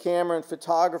relationship with the camera and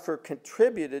photographer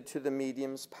contributed to the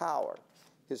medium's power.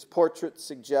 His portraits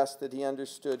suggest that he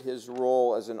understood his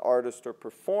role as an artist or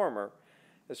performer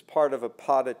as part of a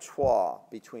pas de trois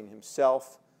between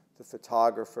himself, the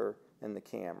photographer, and the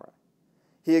camera.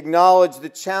 He acknowledged the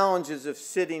challenges of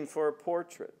sitting for a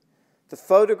portrait. The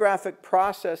photographic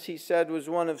process, he said, was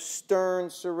one of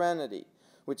stern serenity,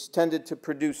 which tended to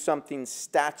produce something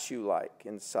statue-like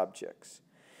in subjects.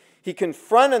 He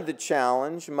confronted the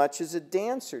challenge much as a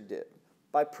dancer did,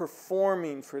 by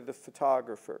performing for the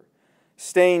photographer,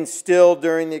 staying still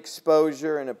during the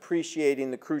exposure and appreciating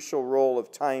the crucial role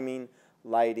of timing,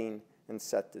 lighting, and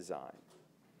set design.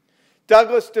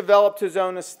 Douglass developed his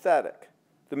own aesthetic.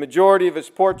 The majority of his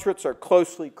portraits are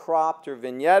closely cropped or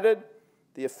vignetted.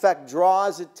 The effect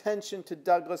draws attention to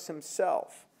Douglass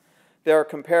himself. There are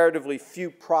comparatively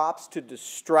few props to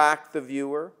distract the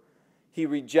viewer. He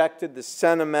rejected the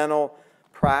sentimental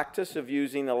practice of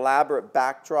using elaborate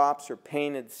backdrops or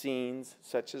painted scenes,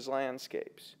 such as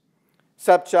landscapes.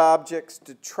 Such objects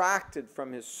detracted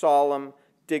from his solemn,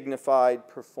 dignified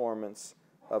performance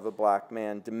of a black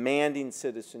man, demanding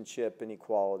citizenship and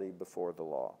equality before the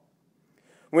law.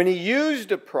 When he used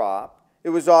a prop, it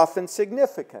was often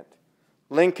significant.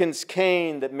 Lincoln's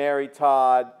cane that Mary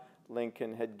Todd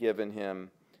Lincoln had given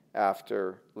him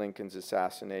after Lincoln's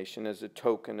assassination as a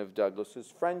token of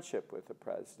Douglass's friendship with the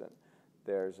president.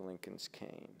 There's Lincoln's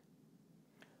cane.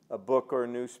 A book or a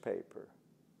newspaper,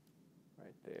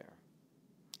 right there.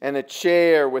 And a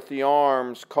chair with the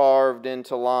arms carved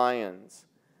into lions.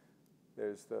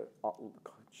 There's the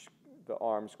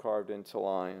arms carved into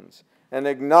lions. An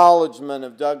acknowledgement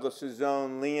of Douglass's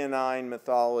own leonine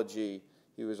mythology.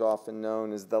 He was often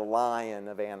known as the Lion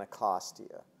of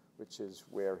Anacostia, which is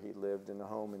where he lived in a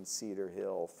home in Cedar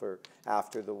Hill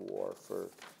after the war for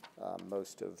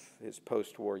most of his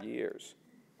post-war years.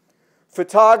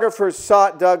 Photographers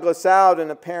sought Douglass out and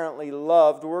apparently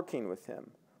loved working with him.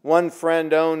 One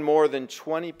friend owned more than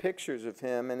 20 pictures of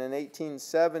him, and in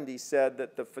 1870 said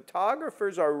that the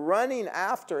photographers are running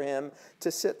after him to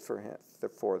sit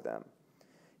for them.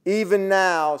 Even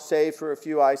now, save for a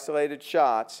few isolated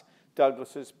shots,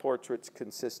 Douglass's portraits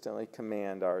consistently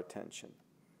command our attention.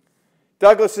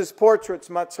 Douglass's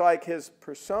portraits, much like his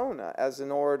persona as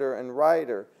an orator and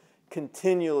writer,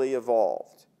 continually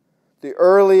evolved. The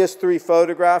earliest 3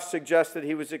 photographs suggest that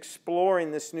he was exploring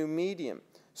this new medium,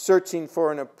 searching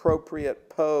for an appropriate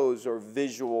pose or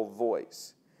visual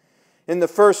voice. In the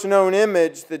first known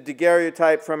image, the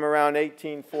daguerreotype from around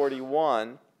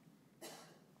 1841,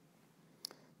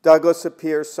 Douglass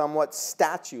appears somewhat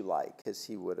statue-like, as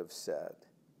he would have said.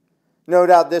 No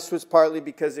doubt this was partly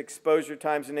because exposure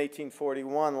times in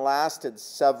 1841 lasted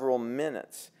several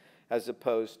minutes, as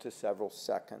opposed to several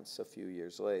seconds a few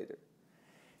years later.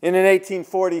 In an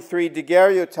 1843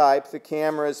 daguerreotype, the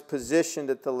camera is positioned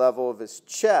at the level of his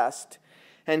chest,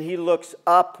 and he looks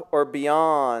up or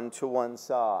beyond to one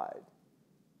side.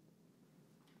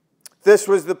 This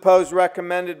was the pose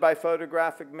recommended by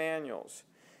photographic manuals.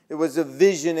 It was a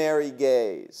visionary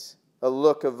gaze, a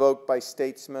look evoked by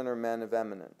statesmen or men of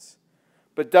eminence.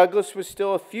 But Douglass was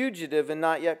still a fugitive and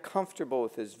not yet comfortable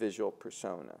with his visual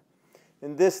persona.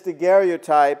 In this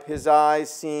daguerreotype, his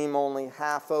eyes seem only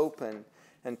half open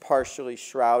and partially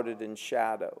shrouded in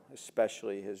shadow,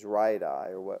 especially his right eye,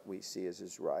 or what we see as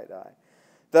his right eye,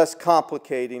 thus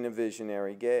complicating a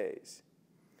visionary gaze.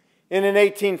 In an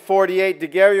 1848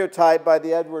 daguerreotype by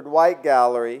the Edward White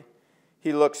Gallery,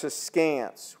 he looks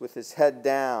askance with his head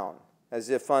down, as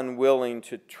if unwilling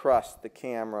to trust the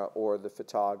camera or the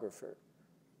photographer.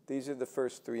 These are the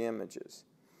first 3 images.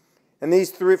 And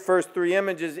these first three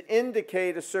images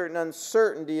indicate a certain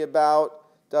uncertainty about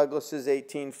Douglass's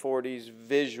 1840s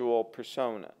visual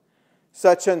persona.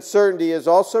 Such uncertainty is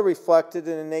also reflected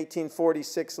in an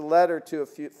 1846 letter to a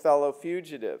fellow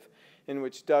fugitive, in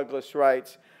which Douglass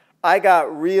writes, "I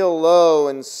got real low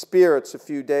in spirits a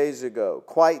few days ago,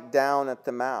 quite down at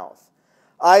the mouth.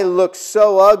 I looked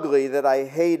so ugly that I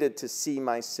hated to see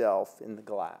myself in the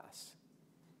glass."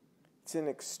 It's an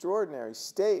extraordinary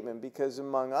statement because,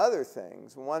 among other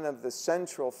things, one of the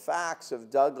central facts of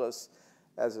Douglass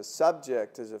as a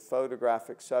subject, as a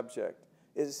photographic subject,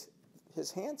 is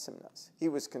his handsomeness. He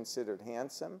was considered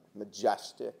handsome,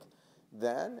 majestic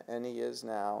then, and he is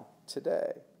now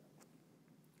today.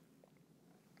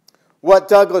 What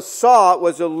Douglass sought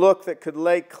was a look that could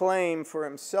lay claim for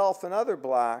himself and other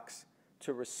blacks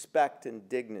to respect and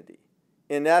dignity.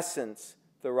 In essence,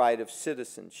 the right of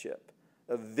citizenship,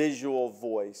 a visual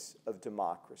voice of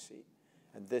democracy.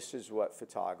 And this is what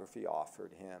photography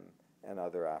offered him and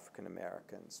other African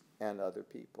Americans and other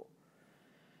people.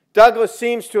 Douglass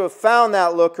seems to have found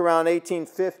that look around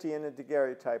 1850 in a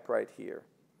daguerreotype right here.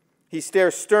 He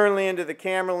stares sternly into the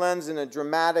camera lens in a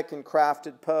dramatic and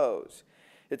crafted pose.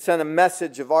 It sent a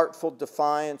message of artful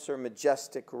defiance or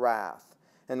majestic wrath,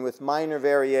 and with minor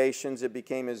variations, it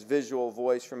became his visual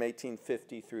voice from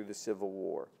 1850 through the Civil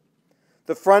War.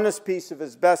 The frontispiece of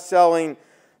his best-selling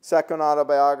second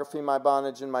autobiography, My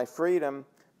Bondage and My Freedom,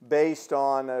 based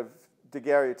on a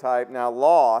daguerreotype now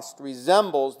lost,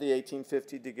 resembles the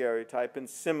 1850 daguerreotype and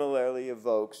similarly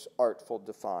evokes artful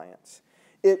defiance.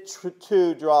 It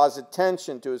too draws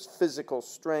attention to his physical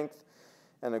strength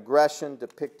and aggression,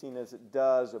 depicting as it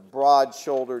does a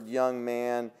broad-shouldered young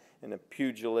man in a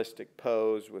pugilistic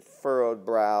pose with furrowed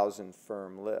brows and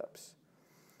firm lips.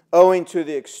 Owing to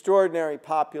the extraordinary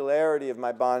popularity of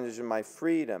My Bondage and My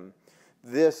Freedom,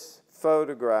 this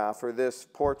photograph, or this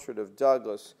portrait of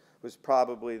Douglass, was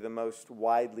probably the most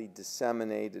widely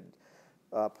disseminated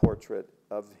portrait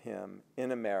of him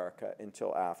in America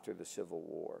until after the Civil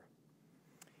War.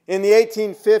 In the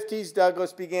 1850s,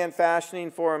 Douglass began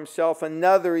fashioning for himself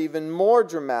another, even more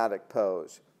dramatic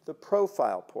pose, the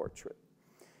profile portrait.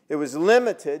 It was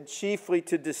limited chiefly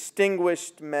to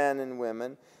distinguished men and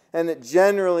women, and it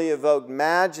generally evoked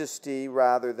majesty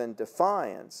rather than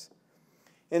defiance.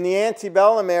 In the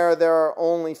antebellum era, there are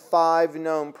only 5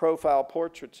 known profile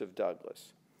portraits of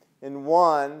Douglass. In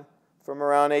one, from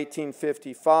around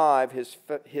 1855,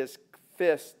 his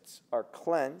fists are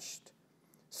clenched,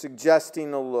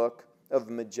 suggesting a look of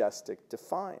majestic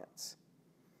defiance.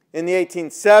 In the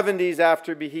 1870s,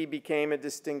 after he became a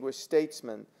distinguished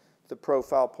statesman, the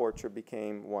profile portrait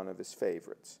became one of his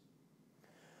favorites.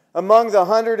 Among the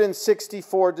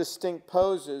 164 distinct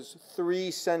poses,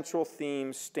 3 central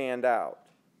themes stand out.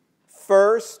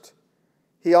 First,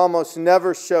 he almost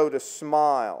never showed a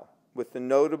smile, with the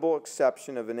notable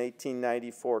exception of an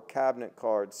 1894 cabinet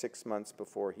card 6 months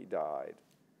before he died,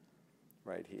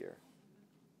 right here.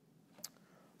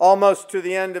 Almost to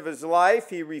the end of his life,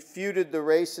 he refuted the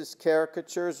racist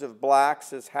caricatures of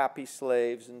blacks as happy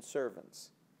slaves and servants.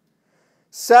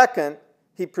 Second,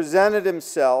 he presented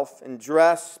himself in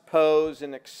dress, pose,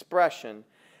 and expression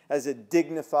as a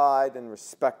dignified and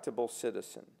respectable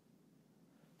citizen.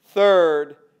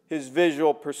 Third, his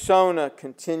visual persona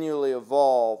continually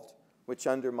evolved, which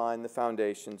undermined the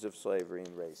foundations of slavery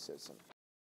and racism.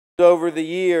 Over the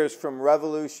years, from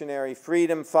revolutionary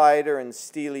freedom fighter and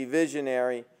steely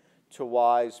visionary to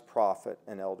wise prophet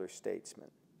and elder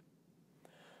statesman.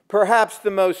 Perhaps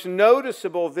the most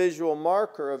noticeable visual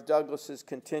marker of Douglass's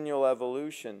continual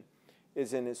evolution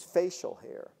is in his facial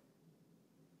hair.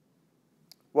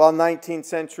 While 19th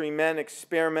century men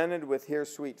experimented with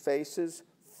hirsute faces,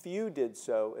 few did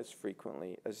so as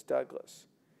frequently as Douglass.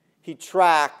 He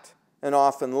tracked and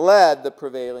often led the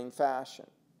prevailing fashion.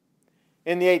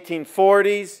 In the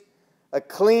 1840s, a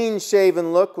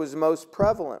clean-shaven look was most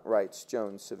prevalent, writes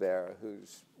Joan Severa,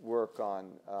 whose work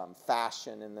on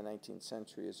fashion in the 19th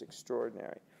century is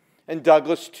extraordinary. And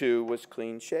Douglass, too, was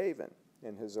clean-shaven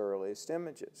in his earliest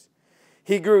images.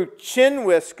 He grew chin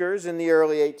whiskers in the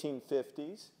early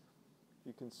 1850s.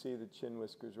 You can see the chin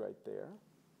whiskers right there.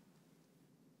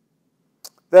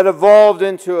 That evolved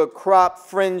into a cropped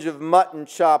fringe of mutton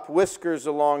chop whiskers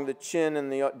along the chin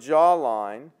and the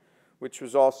jawline, which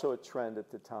was also a trend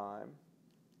at the time.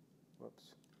 Whoops.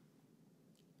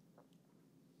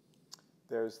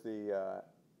 There's the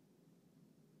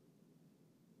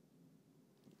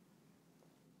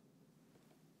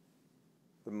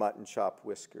mutton chop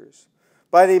whiskers.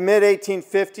 By the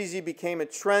mid-1850s, he became a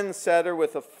trendsetter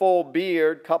with a full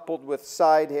beard coupled with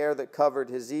side hair that covered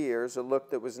his ears, a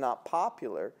look that was not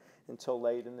popular until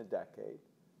late in the decade.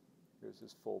 Here's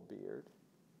his full beard.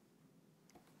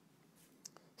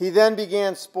 He then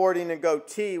began sporting a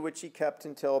goatee, which he kept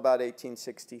until about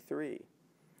 1863.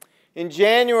 In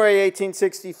January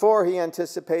 1864, he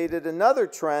anticipated another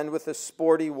trend with a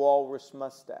sporty walrus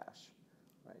mustache,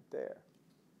 right there,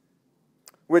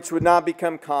 which would not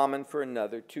become common for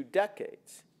another 2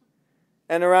 decades.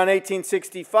 And around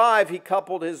 1865, he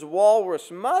coupled his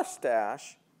walrus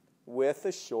mustache with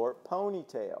a short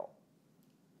ponytail.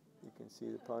 You can see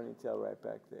the ponytail right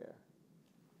back there.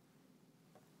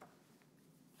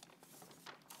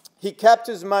 He kept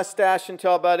his mustache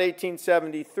until about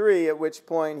 1873, at which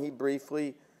point he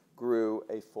briefly grew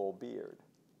a full beard.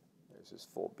 There's his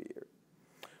full beard.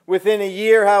 Within a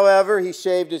year, however, he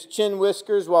shaved his chin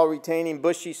whiskers while retaining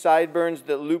bushy sideburns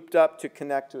that looped up to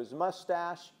connect to his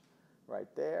mustache, right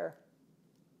there.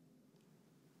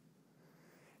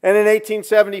 And in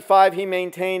 1875, he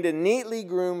maintained a neatly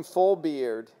groomed full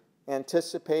beard,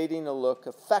 anticipating a look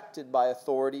affected by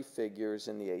authority figures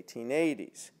in the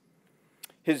 1880s.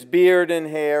 His beard and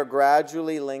hair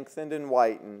gradually lengthened and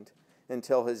whitened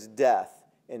until his death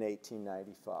in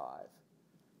 1895.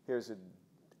 Here's an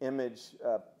image,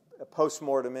 a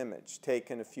post-mortem image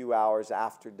taken a few hours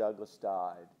after Douglass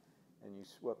died, and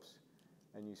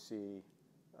you see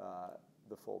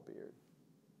the full beard.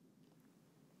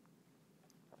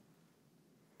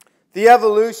 The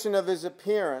evolution of his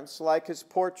appearance, like his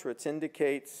portraits,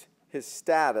 indicates his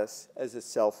status as a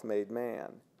self-made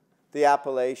man. The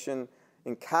appellation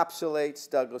encapsulates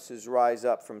Douglass's rise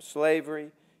up from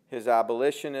slavery, his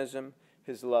abolitionism,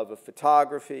 his love of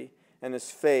photography, and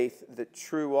his faith that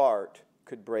true art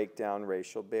could break down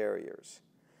racial barriers.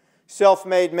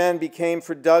 Self-made men became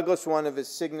for Douglass one of his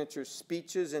signature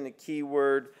speeches and a key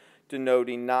word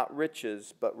denoting not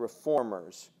riches, but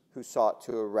reformers who sought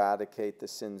to eradicate the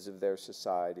sins of their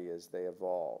society as they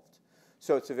evolved.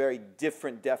 So it's a very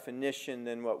different definition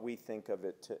than what we think of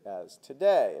it as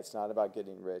today. It's not about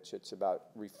getting rich, it's about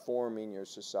reforming your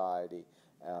society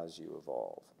as you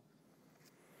evolve.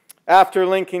 After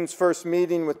Lincoln's first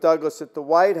meeting with Douglass at the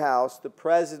White House, the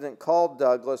president called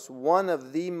Douglass one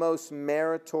of the most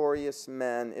meritorious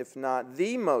men, if not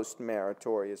the most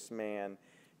meritorious man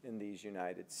in these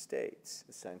United States,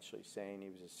 essentially saying he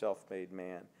was a self-made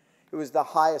man. It was the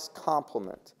highest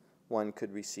compliment one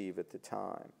could receive at the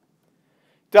time.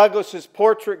 Douglass's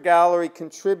portrait gallery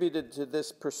contributed to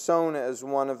this persona as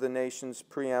one of the nation's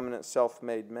preeminent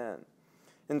self-made men.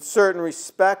 In certain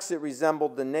respects, it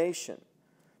resembled the nation.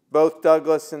 Both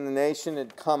Douglass and the nation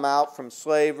had come out from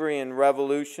slavery and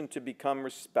revolution to become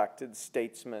respected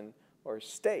statesmen or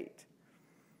state.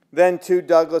 Then, too,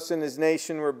 Douglass and his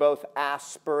nation were both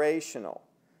aspirational.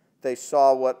 They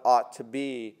saw what ought to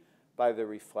be by the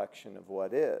reflection of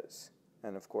what is.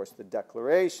 And, of course, the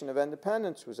Declaration of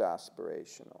Independence was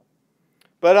aspirational.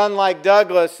 But unlike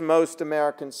Douglass, most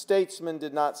American statesmen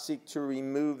did not seek to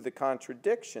remove the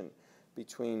contradiction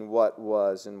between what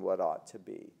was and what ought to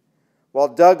be. While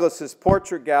Douglass's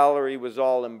portrait gallery was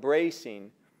all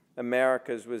embracing,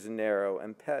 America's was narrow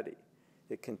and petty.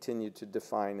 It continued to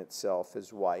define itself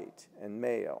as white and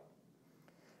male.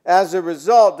 As a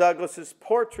result, Douglass's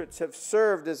portraits have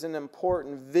served as an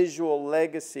important visual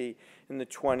legacy in the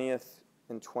 20th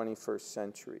and 21st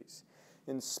centuries,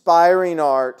 inspiring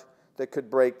art that could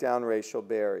break down racial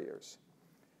barriers.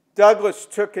 Douglass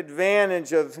took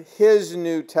advantage of his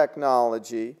new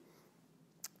technology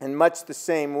in much the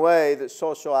same way that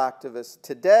social activists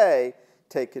today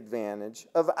take advantage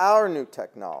of our new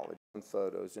technology.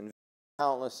 Photos and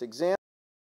countless examples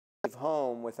of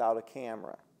home without a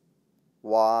camera.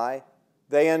 Why?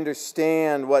 They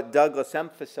understand what Douglass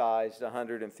emphasized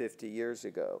 150 years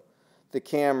ago, the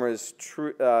camera's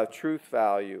truth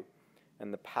value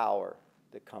and the power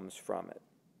that comes from it.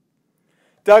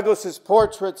 Douglass's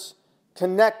portraits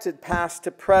connected past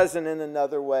to present in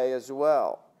another way as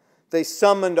well. They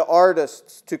summoned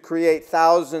artists to create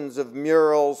thousands of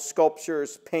murals,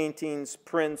 sculptures, paintings,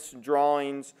 prints,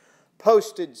 drawings,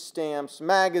 postage stamps,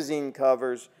 magazine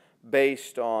covers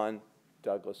based on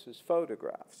Douglass's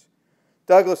photographs.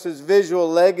 Douglass's visual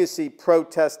legacy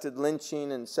protested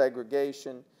lynching and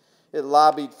segregation. It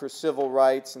lobbied for civil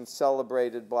rights and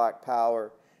celebrated black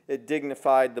power. It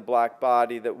dignified the black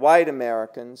body that white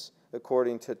Americans,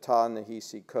 according to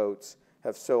Ta-Nehisi Coates,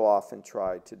 have so often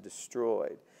tried to destroy.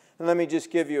 And let me just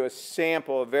give you a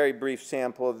sample, a very brief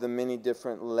sample of the many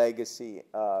different legacy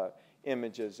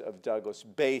images of Douglass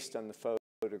based on the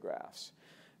photographs.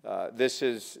 This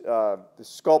is the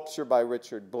sculpture by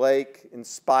Richard Blake,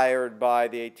 inspired by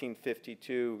the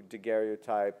 1852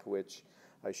 daguerreotype, which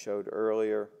I showed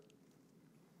earlier.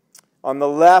 On the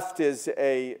left is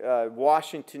a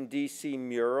Washington, D.C.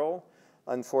 mural,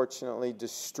 unfortunately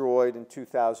destroyed in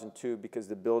 2002 because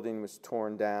the building was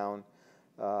torn down.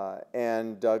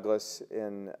 And Douglass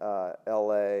in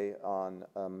L.A. on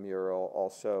a mural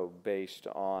also based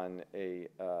on a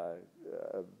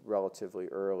relatively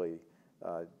early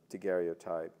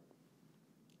daguerreotype.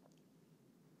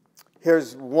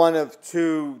 Here's one of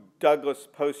two Douglass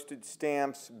postage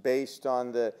stamps based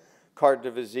on the carte de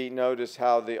visite. Notice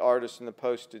how the artist in the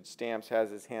postage stamps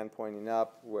has his hand pointing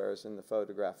up, whereas in the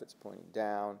photograph it's pointing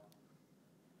down.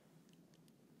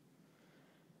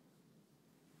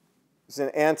 It's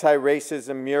an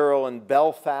anti-racism mural in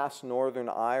Belfast, Northern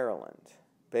Ireland,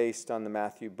 based on the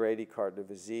Matthew Brady carte de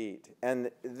visite.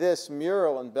 And this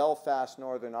mural in Belfast,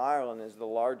 Northern Ireland is the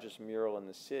largest mural in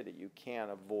the city. You can't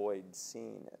avoid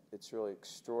seeing it. It's really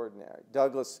extraordinary.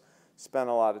 Douglass spent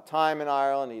a lot of time in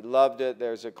Ireland. He loved it.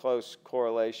 There's a close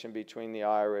correlation between the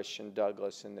Irish and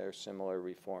Douglass and their similar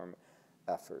reform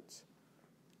efforts.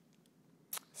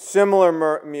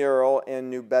 Similar mural in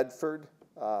New Bedford,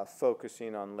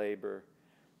 focusing on labor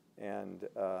and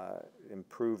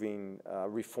improving,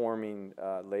 reforming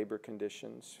labor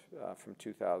conditions from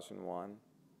 2001.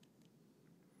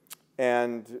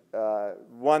 And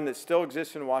one that still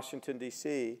exists in Washington,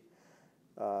 D.C.,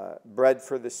 Bread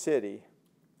for the City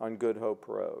on Good Hope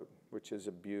Road, which is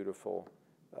a beautiful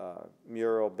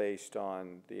mural based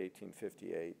on the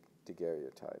 1858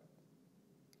 daguerreotype.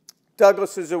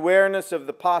 Douglass's awareness of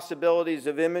the possibilities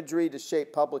of imagery to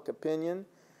shape public opinion,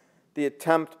 the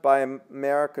attempt by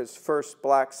America's first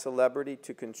black celebrity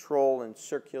to control and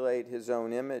circulate his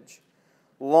own image,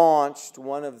 launched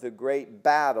one of the great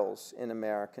battles in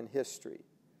American history,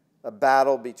 a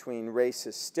battle between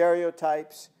racist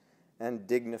stereotypes and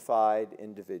dignified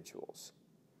individuals.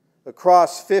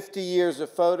 Across 50 years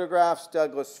of photographs,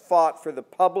 Douglass fought for the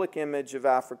public image of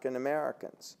African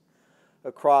Americans.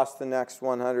 Across the next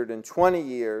 120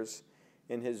 years,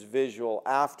 in his visual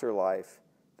afterlife,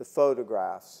 the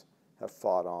photographs have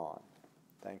fought on.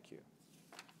 Thank you.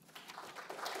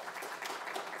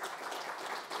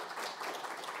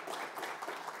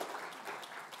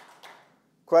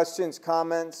 Questions,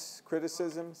 comments,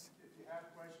 criticisms? If you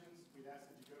have questions, we'd ask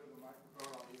that you go to the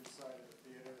microphone on either side of the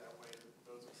theater. That way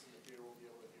those of us in the theater will be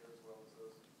able to hear as well as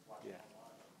those watching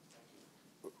online. Thank you.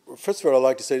 Well, first of all, I'd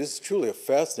like to say this is truly a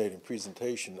fascinating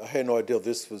presentation. I had no idea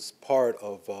this was part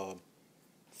of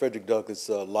Frederick Douglass'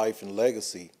 life and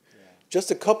legacy. Yeah.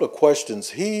 Just a couple of questions.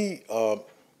 He,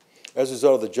 as a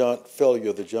result of the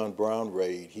failure of the John Brown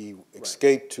raid, he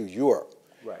escaped to Europe.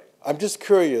 Right. I'm just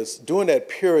curious, during that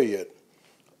period,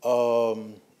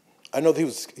 I know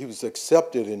that he was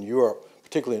accepted in Europe,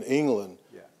 particularly in England,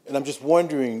 and I'm just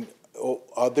wondering,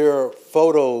 are there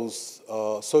photos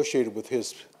associated with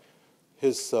his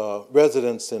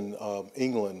residence in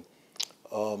England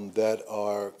that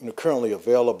are currently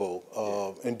available,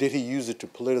 and did he use it to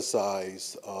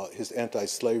politicize his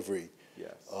anti-slavery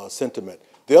sentiment?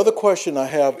 The other question I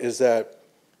have is that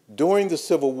during the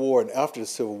Civil War and after the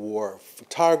Civil War,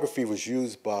 photography was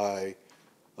used by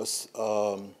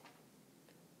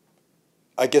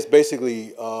I guess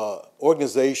basically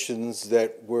organizations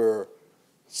that were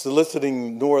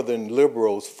soliciting Northern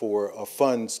liberals for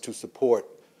funds to support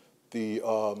the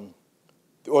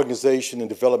organization and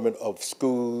development of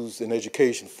schools and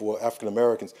education for African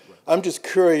Americans. Right. I'm just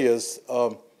curious,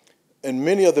 and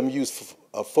many of them use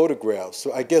photographs,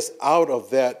 so I guess out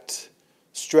of that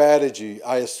strategy,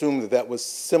 I assume that was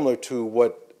similar to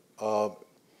what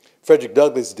Frederick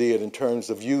Douglass did in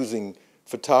terms of using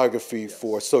photography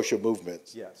for social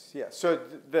movements. Yes. So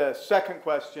the second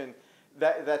question,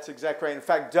 that's exactly right. In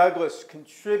fact, Douglass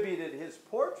contributed his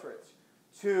portraits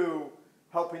to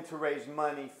helping to raise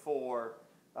money for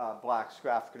black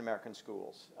African-American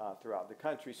schools throughout the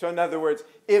country. So in other words,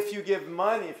 if you give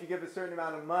money, if you give a certain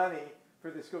amount of money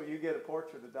for the school, you get a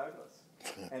portrait of Douglass.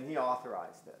 And he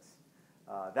authorized this.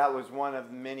 That was one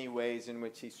of many ways in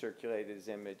which he circulated his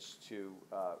image to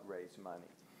raise money.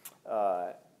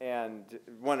 And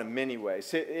one of many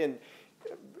ways.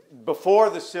 Before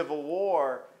the Civil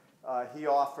War, he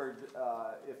offered,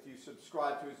 if you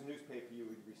subscribed to his newspaper, you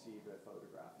would receive a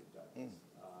photograph of Douglass.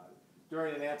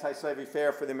 During an anti-slavery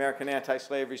fair for the American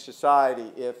Anti-Slavery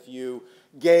Society, if you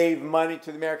gave money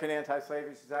to the American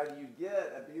Anti-Slavery Society, you'd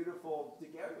get a beautiful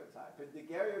daguerreotype. And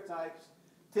daguerreotypes,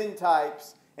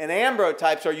 tintypes, and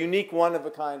ambrotypes are unique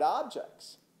one-of-a-kind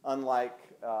objects, unlike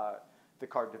the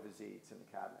carte de visite and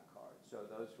the cabinet cards. So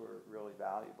those were really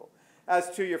valuable. As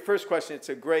to your first question, it's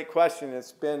a great question.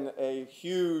 It's been a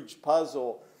huge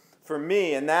puzzle for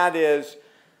me, and that is,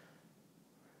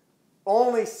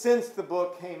 only since the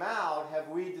book came out have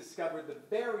we discovered the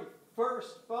very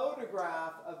first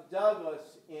photograph of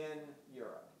Douglass in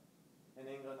Europe, in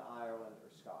England, Ireland, or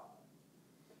Scotland.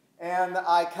 And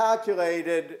I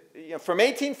calculated, from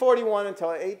 1841 until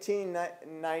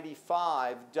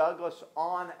 1895, Douglass,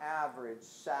 on average,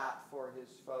 sat for his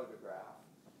photograph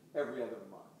every other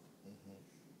month.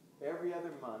 Every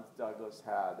other month, Douglass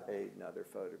had another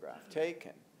photograph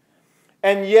taken.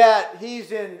 And yet,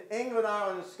 he's in England,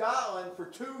 Ireland, and Scotland for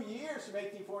 2 years, from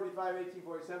 1845 to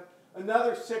 1847.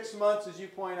 Another 6 months, as you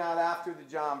point out, after the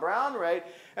John Brown raid.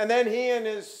 And then he and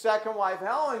his second wife,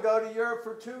 Helen, go to Europe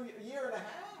for a year and a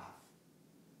half.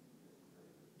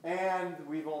 And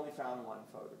we've only found one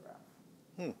photograph.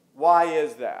 Why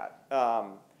is that?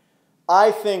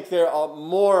 I think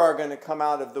more are going to come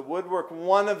out of the woodwork.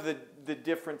 One of the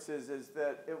differences is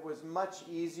that it was much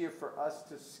easier for us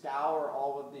to scour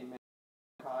all of the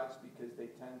archives because they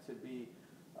tend to be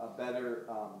better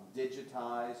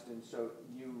digitized, and so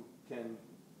you can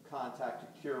contact a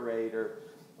curator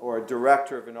or a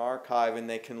director of an archive and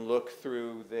they can look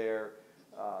through their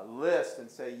list and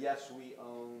say, yes, we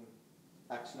own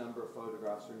X number of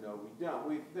photographs, or no, we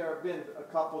don't. There have been a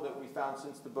couple that we found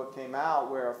since the book came out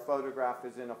where a photograph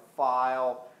is in a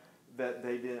file that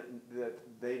they didn't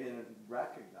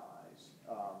recognize.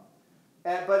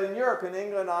 But in Europe, in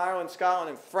England, Ireland, Scotland,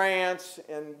 and France,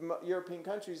 and European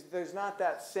countries, there's not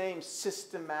that same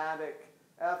systematic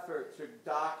effort to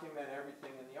document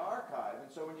everything in the archive.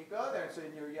 And so when you go there and say,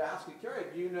 you ask a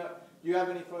curator, do you have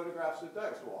any photographs of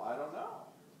Douglass? Well, I don't know.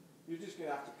 You're just going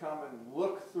to have to come and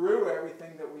look through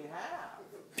everything that we have.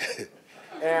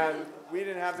 And we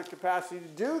didn't have the capacity to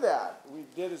do that. We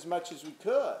did as much as we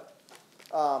could.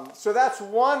 So that's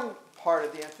one part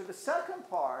of the answer. The second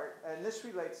part, and this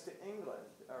relates to England,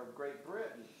 or Great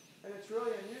Britain, and it's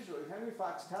really unusual. Henry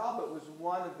Fox Talbot was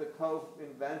one of the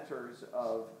co-inventors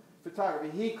of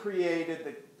photography. He created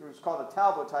it was called a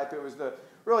Talbot type. It was the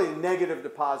really negative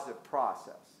deposit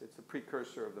process. It's a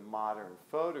precursor of the modern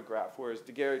photograph, whereas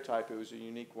the daguerreotype, it was a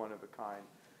unique one-of-a-kind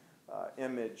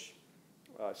image,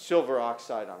 silver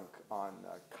oxide on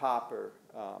copper,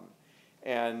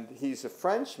 and he's a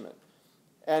Frenchman.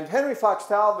 And Henry Fox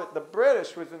Talbot, the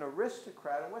British, was an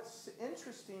aristocrat. And what's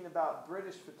interesting about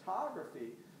British photography,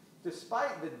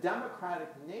 despite the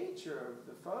democratic nature of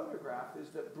the photograph, is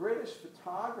that British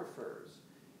photographers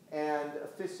and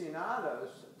aficionados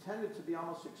tended to be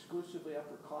almost exclusively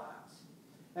upper class.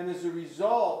 And as a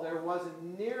result, there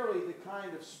wasn't nearly the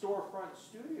kind of storefront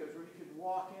studios where you could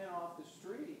walk in off the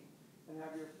street and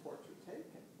have your portrait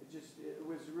taken. It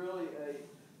was really a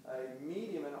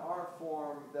medium, an art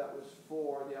form that was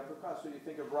for the upper class. So you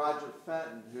think of Roger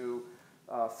Fenton, who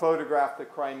photographed the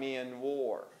Crimean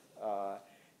War.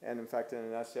 And in fact, in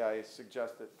an essay, I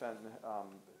suggest that Fenton,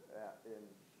 in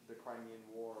the Crimean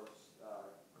Wars,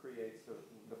 creates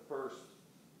the first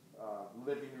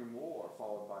living room war,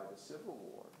 followed by the Civil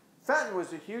War. Fenton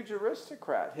was a huge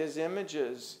aristocrat. His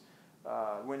images,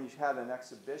 when he had an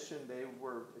exhibition, they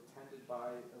were attended by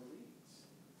elites.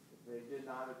 They did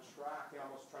not attract, they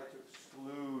almost tried to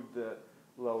exclude the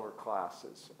lower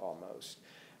classes, almost.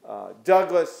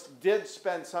 Douglass did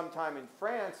spend some time in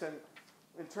France, and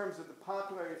in terms of the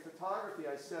popularity of photography,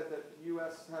 I said that the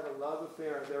U.S. had a love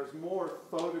affair, and there's more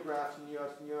photographs in the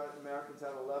U.S. than Americans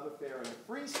had a love affair in the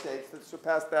free states that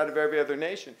surpassed that of every other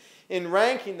nation. In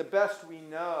ranking, the best we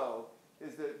know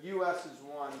is that U.S. is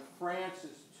 1, France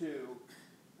is 2,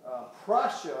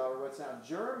 Prussia, or what's now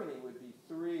Germany, would be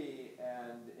 3,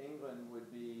 and England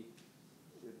would be,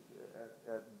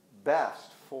 at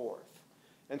best, 4th.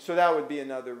 And so that would be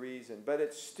another reason. But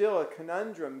it's still a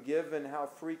conundrum given how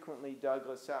frequently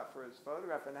Douglass sat for his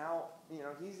photograph and how,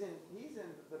 he's in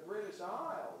the British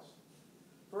Isles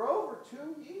for over 2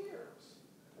 years.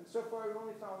 And so far we've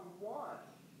only found 1.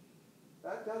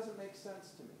 That doesn't make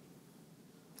sense to me.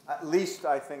 At least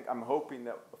I'm hoping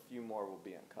that a few more will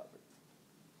be uncovered.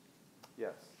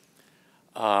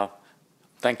 Yes.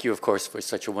 Thank you, of course, for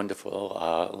such a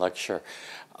wonderful lecture.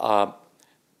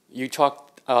 You talked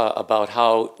about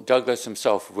how Douglass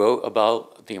himself wrote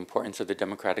about the importance of the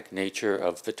democratic nature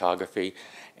of photography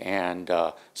and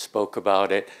spoke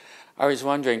about it. I was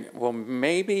wondering, well,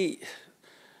 maybe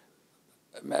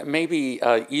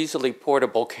easily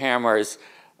portable cameras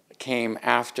came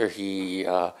after he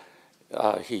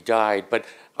died, but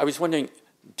I was wondering,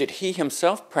 did he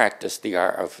himself practice the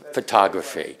art of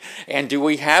photography? And do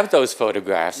we have those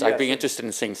photographs? Yes, I'd be interested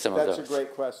in seeing some of those. That's a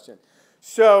great question.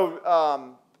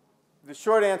 So the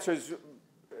short answer is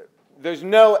there's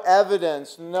no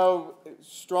evidence, no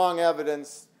strong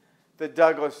evidence that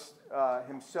Douglass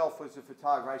himself was a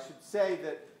photographer. I should say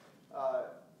that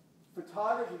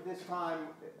photography this time,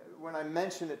 when I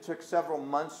mentioned it took several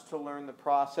months to learn the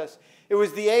process, it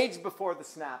was the age before the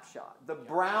snapshot. The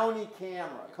Brownie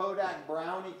camera, Kodak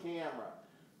Brownie camera,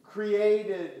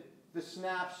 created the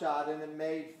snapshot and it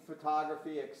made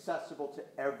photography accessible to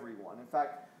everyone. In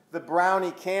fact, the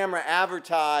Brownie camera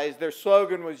advertised, their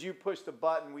slogan was, "You push the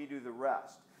button, we do the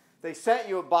rest." They sent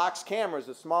you a box camera,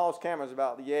 the smallest camera is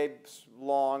about yay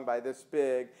long by this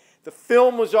big. The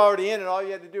film was already in it, all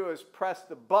you had to do was press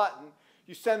the button.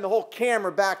 You send the whole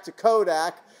camera back to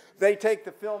Kodak, they take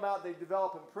the film out, they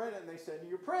develop and print it, and they send you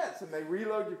your prints, and they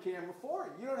reload your camera for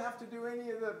you. You don't have to do any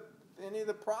of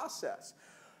the process.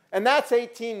 And that's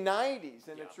 1890s,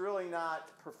 and it's really not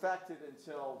perfected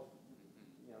until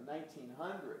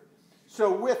 1900.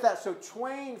 So with that, so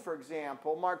Twain, for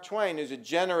example, Mark Twain is a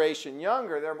generation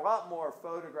younger. There are a lot more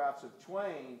photographs of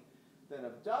Twain than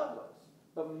of Douglass,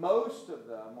 but most of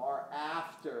them are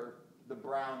after the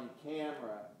Brownie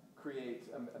camera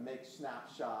makes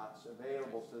snapshots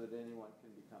available so that anyone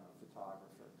can become a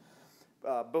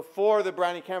photographer. Before the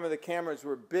Brownie camera, the cameras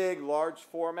were big, large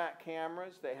format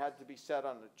cameras. They had to be set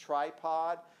on a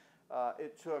tripod.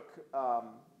 It took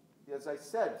as I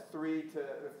said, 3 to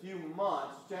a few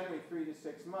months, generally 3 to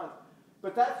 6 months.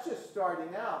 But that's just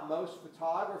starting out. Most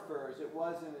photographers, it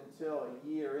wasn't until a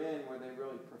year in where they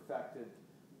really perfected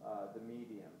the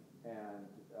medium and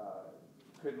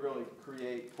could really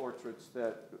create portraits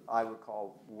that I would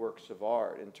call works of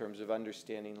art in terms of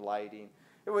understanding lighting.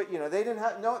 They didn't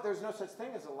have, there's no such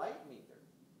thing as a light meter.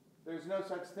 There's no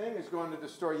such thing as going to the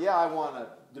store, yeah, I want a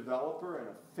developer and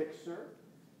a fixer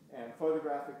and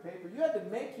photographic paper. You had to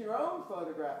make your own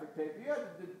photographic paper. You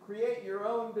had to create your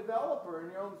own developer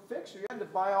and your own fixture. You had to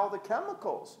buy all the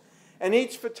chemicals. And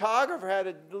each photographer had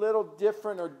a little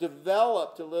different, or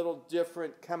developed a little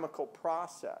different chemical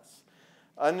process.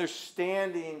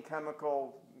 Understanding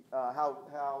chemical, having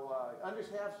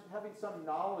some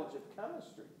knowledge of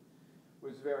chemistry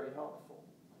was very helpful.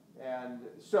 And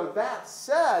so that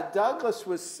said, Douglass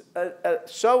was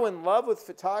so in love with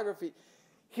photography,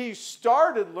 he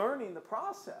started learning the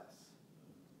process,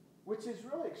 which is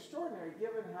really extraordinary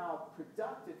given how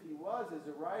productive he was as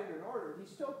a writer and orator. He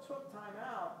still took time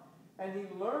out and he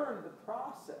learned the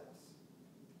process.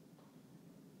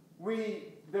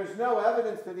 There's no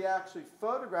evidence that he actually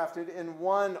photographed it. In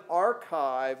one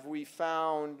archive, we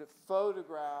found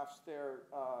photographs, they're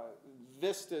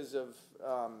vistas of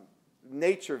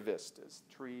nature vistas,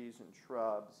 trees and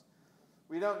shrubs.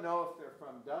 We don't know if they're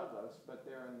from Douglass, but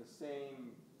they're in the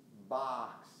same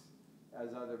box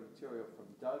as other material from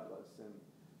Douglass. And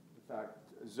in fact,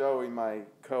 Zoe, my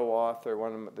co-author,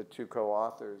 one of the two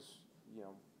co-authors,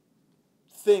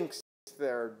 thinks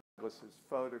they're Douglass's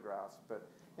photographs. But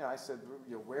I said,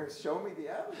 show me the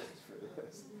evidence for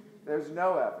this. There's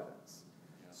no evidence.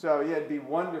 So yeah, it'd be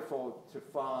wonderful to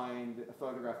find a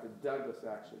photograph that Douglass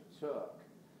actually took,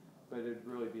 but it'd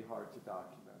really be hard to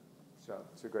document. So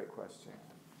it's a great question.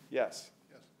 Yes?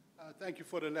 Yes. Thank you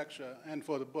for the lecture and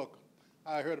for the book.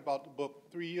 I heard about the book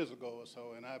 3 years ago or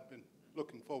so, and I've been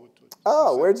looking forward to it.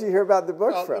 Oh, where'd you hear about the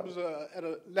book from? It was at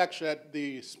a lecture at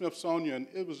the Smithsonian.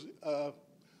 It was a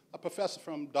professor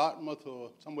from Dartmouth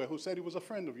or somewhere who said he was a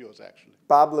friend of yours, actually.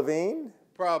 Bob Levine?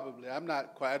 Probably. I'm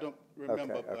not quite, I don't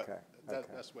remember, Okay, but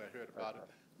that's where I heard about it.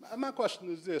 My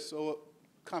question is this, or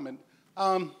comment.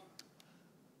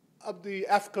 Of the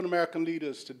African-American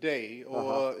leaders today,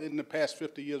 or in the past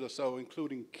 50 years or so,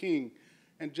 including King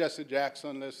and Jesse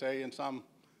Jackson, let's say, and some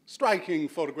striking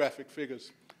photographic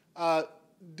figures,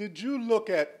 did you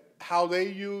look at how they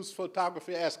use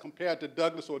photography as compared to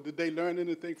Douglass, or did they learn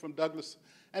anything from Douglass?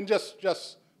 And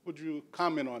just would you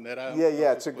comment on that?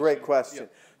 Yeah, it's a great question. Yeah.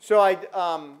 So I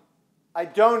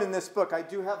don't in this book. I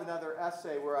do have another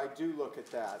essay where I do look at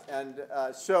that. And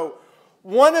so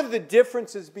one of the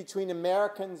differences between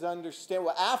African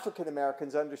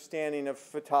Americans' understanding of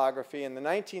photography in the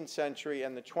 19th century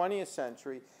and the 20th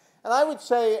century, and I would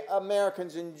say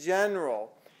Americans in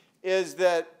general, is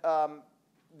that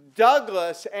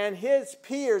Douglass and his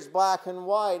peers, black and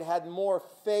white, had more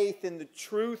faith in the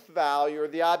truth value or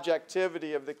the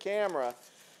objectivity of the camera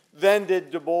than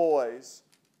did Du Bois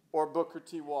or Booker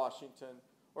T. Washington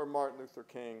or Martin Luther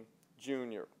King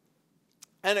Jr.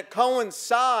 And it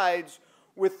coincides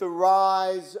with the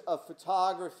rise of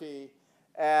photography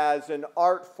as an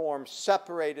art form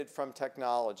separated from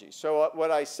technology. So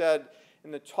what I said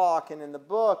in the talk and in the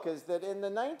book is that in the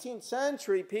 19th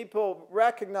century, people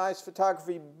recognized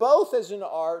photography both as an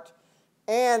art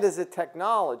and as a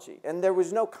technology. And there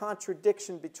was no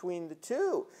contradiction between the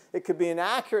two. It could be an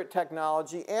accurate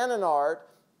technology and an art,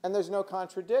 and there's no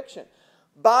contradiction.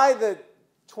 By the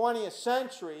 20th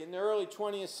century, in the early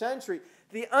 20th century,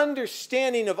 the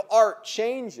understanding of art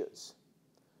changes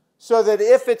so that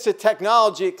if it's a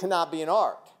technology, it cannot be an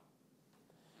art.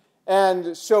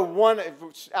 And so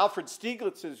Alfred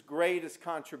Stieglitz's greatest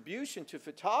contribution to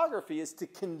photography is to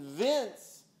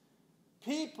convince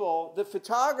people that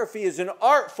photography is an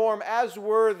art form as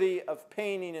worthy of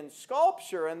painting and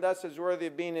sculpture, and thus as worthy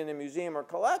of being in a museum or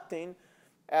collecting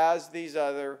as these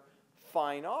other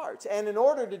fine arts. And in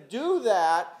order to do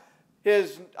that,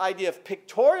 his idea of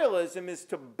pictorialism is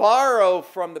to borrow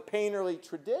from the painterly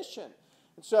tradition.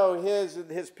 And so his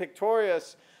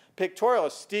pictorialists,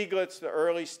 Stieglitz, the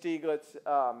early Stieglitz,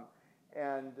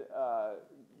 and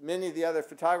many of the other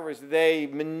photographers, they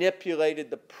manipulated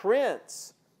the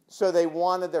prints, so they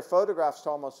wanted their photographs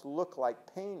to almost look like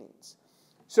paintings.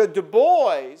 So Du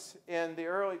Bois, in the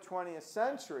early 20th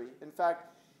century, in fact,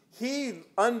 he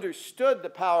understood the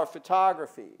power of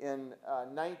photography. In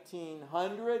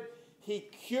 1900, he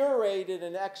curated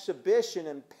an exhibition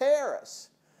in Paris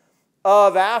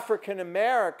of African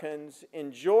Americans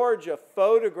in Georgia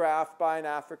photographed by an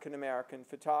African American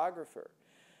photographer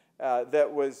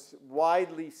that was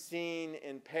widely seen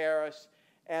in Paris.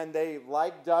 And they,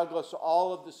 like Douglass,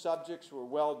 all of the subjects were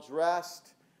well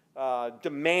dressed,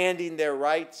 demanding their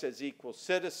rights as equal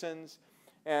citizens.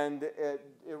 And it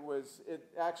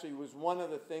actually was one of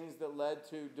the things that led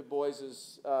to Du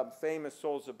Bois's famous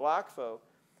Souls of Black Folk.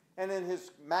 And in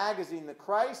his magazine, The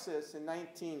Crisis, in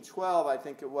 1912, I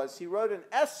think it was, he wrote an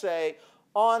essay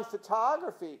on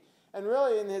photography. And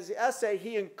really, in his essay,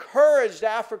 he encouraged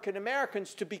African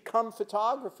Americans to become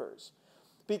photographers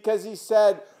because he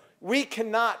said, we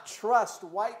cannot trust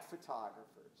white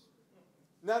photographers.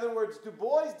 In other words, Du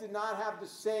Bois did not have the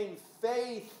same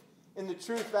faith in the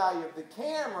truth value of the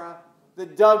camera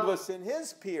that Douglass and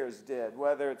his peers did,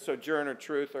 whether it's Sojourner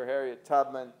Truth or Harriet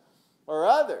Tubman or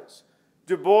others.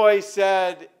 Du Bois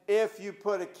said, if you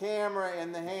put a camera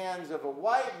in the hands of a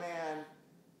white man,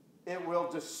 it will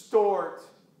distort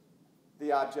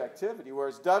the objectivity.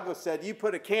 Whereas Douglass said, you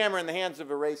put a camera in the hands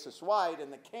of a racist white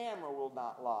and the camera will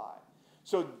not lie.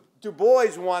 So Du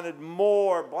Bois wanted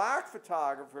more black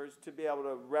photographers to be able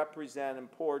to represent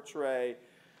and portray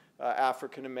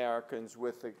African Americans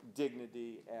with the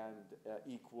dignity and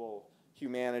equal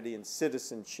humanity and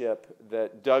citizenship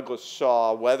that Douglass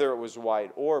saw, whether it was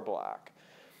white or black.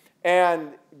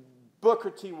 And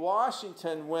Booker T.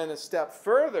 Washington went a step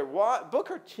further.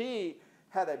 Booker T.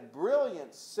 had a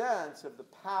brilliant sense of the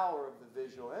power of the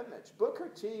visual image. Booker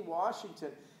T. Washington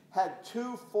had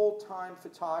 2 full-time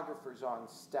photographers on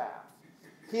staff.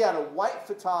 He had a white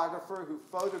photographer who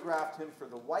photographed him for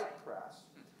the white press,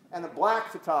 and a black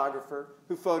photographer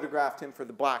who photographed him for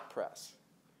the black press.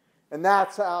 And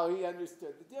that's how he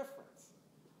understood the difference.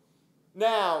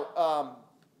 Now,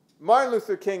 Martin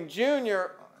Luther King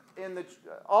Jr.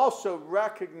 Also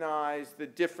recognized the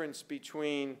difference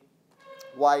between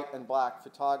white and black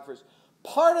photographers.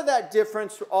 Part of that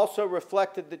difference also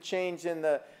reflected the change in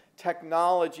the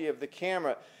technology of the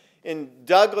camera. In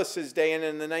Douglass's day and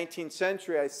in the 19th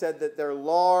century, I said that they're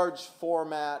large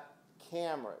format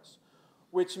cameras,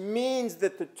 which means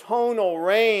that the tonal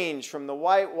range from the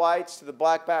whites to the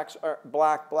black blacks are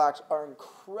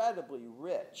incredibly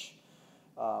rich.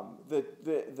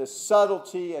 The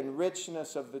subtlety and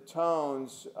richness of the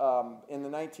tones in the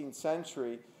 19th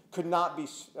century could not be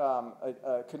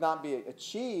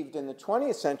achieved in the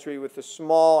 20th century with the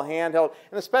small handheld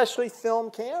and especially film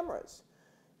cameras.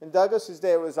 In Douglass's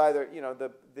day, it was either,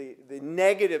 the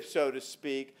negative, so to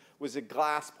speak, was a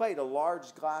glass plate, a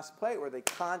large glass plate where they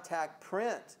contact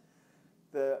print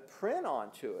the print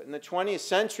onto it. In the 20th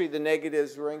century, the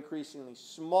negatives were increasingly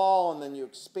small, and then you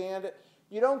expand it.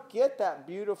 You don't get that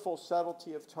beautiful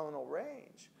subtlety of tonal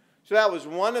range. So that was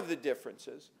one of the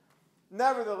differences.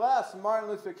 Nevertheless, Martin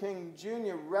Luther King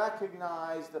Jr.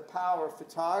 recognized the power of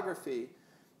photography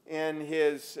in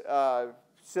his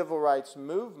civil rights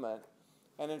movement.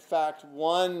 And in fact,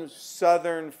 one white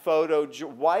Southern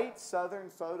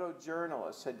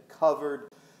photojournalist had covered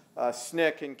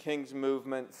SNCC and King's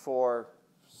movement for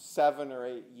 7 or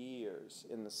 8 years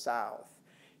in the South.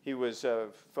 He was a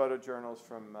photojournalist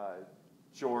from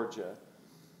Georgia.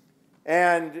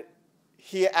 And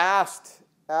he asked,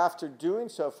 after doing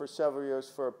so for several years,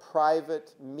 for a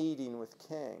private meeting with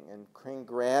King. And King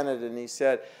granted it, and he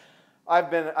said,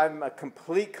 I'm a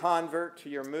complete convert to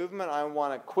your movement. I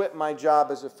want to quit my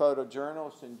job as a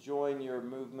photojournalist and join your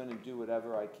movement and do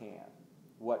whatever I can.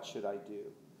 What should I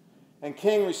do? And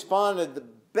King responded, the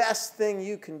best thing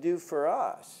you can do for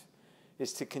us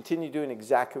is to continue doing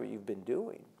exactly what you've been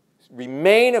doing.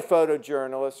 Remain a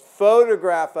photojournalist,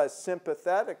 photograph us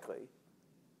sympathetically,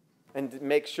 and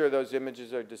make sure those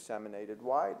images are disseminated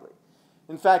widely.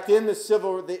 In fact, in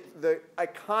the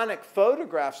iconic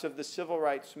photographs of the civil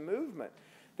rights movement,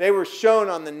 they were shown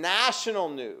on the national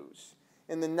news,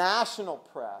 in the national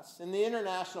press, in the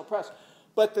international press.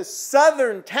 But the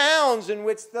southern towns in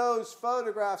which those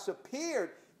photographs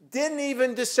appeared didn't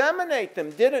even disseminate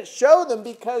them, didn't show them,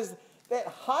 because they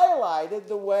highlighted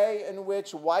the way in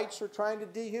which whites were trying to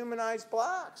dehumanize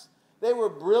blacks. They were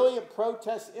brilliant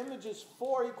protest images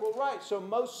for equal rights. So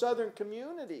most southern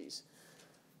communities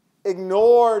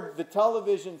ignored the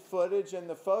television footage and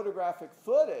the photographic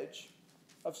footage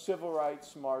of civil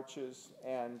rights marches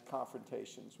and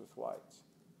confrontations with whites.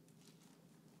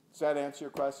 Does that answer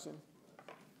your question?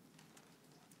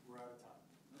 We're out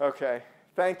of time. Okay.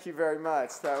 Thank you very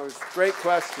much. That was great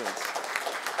questions.